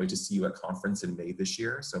 We can't wait to see you at conference in May this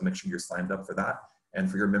year, so make sure you're signed up for that and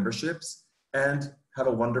for your memberships. And have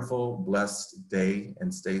a wonderful, blessed day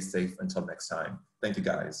and stay safe until next time. Thank you,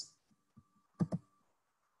 guys.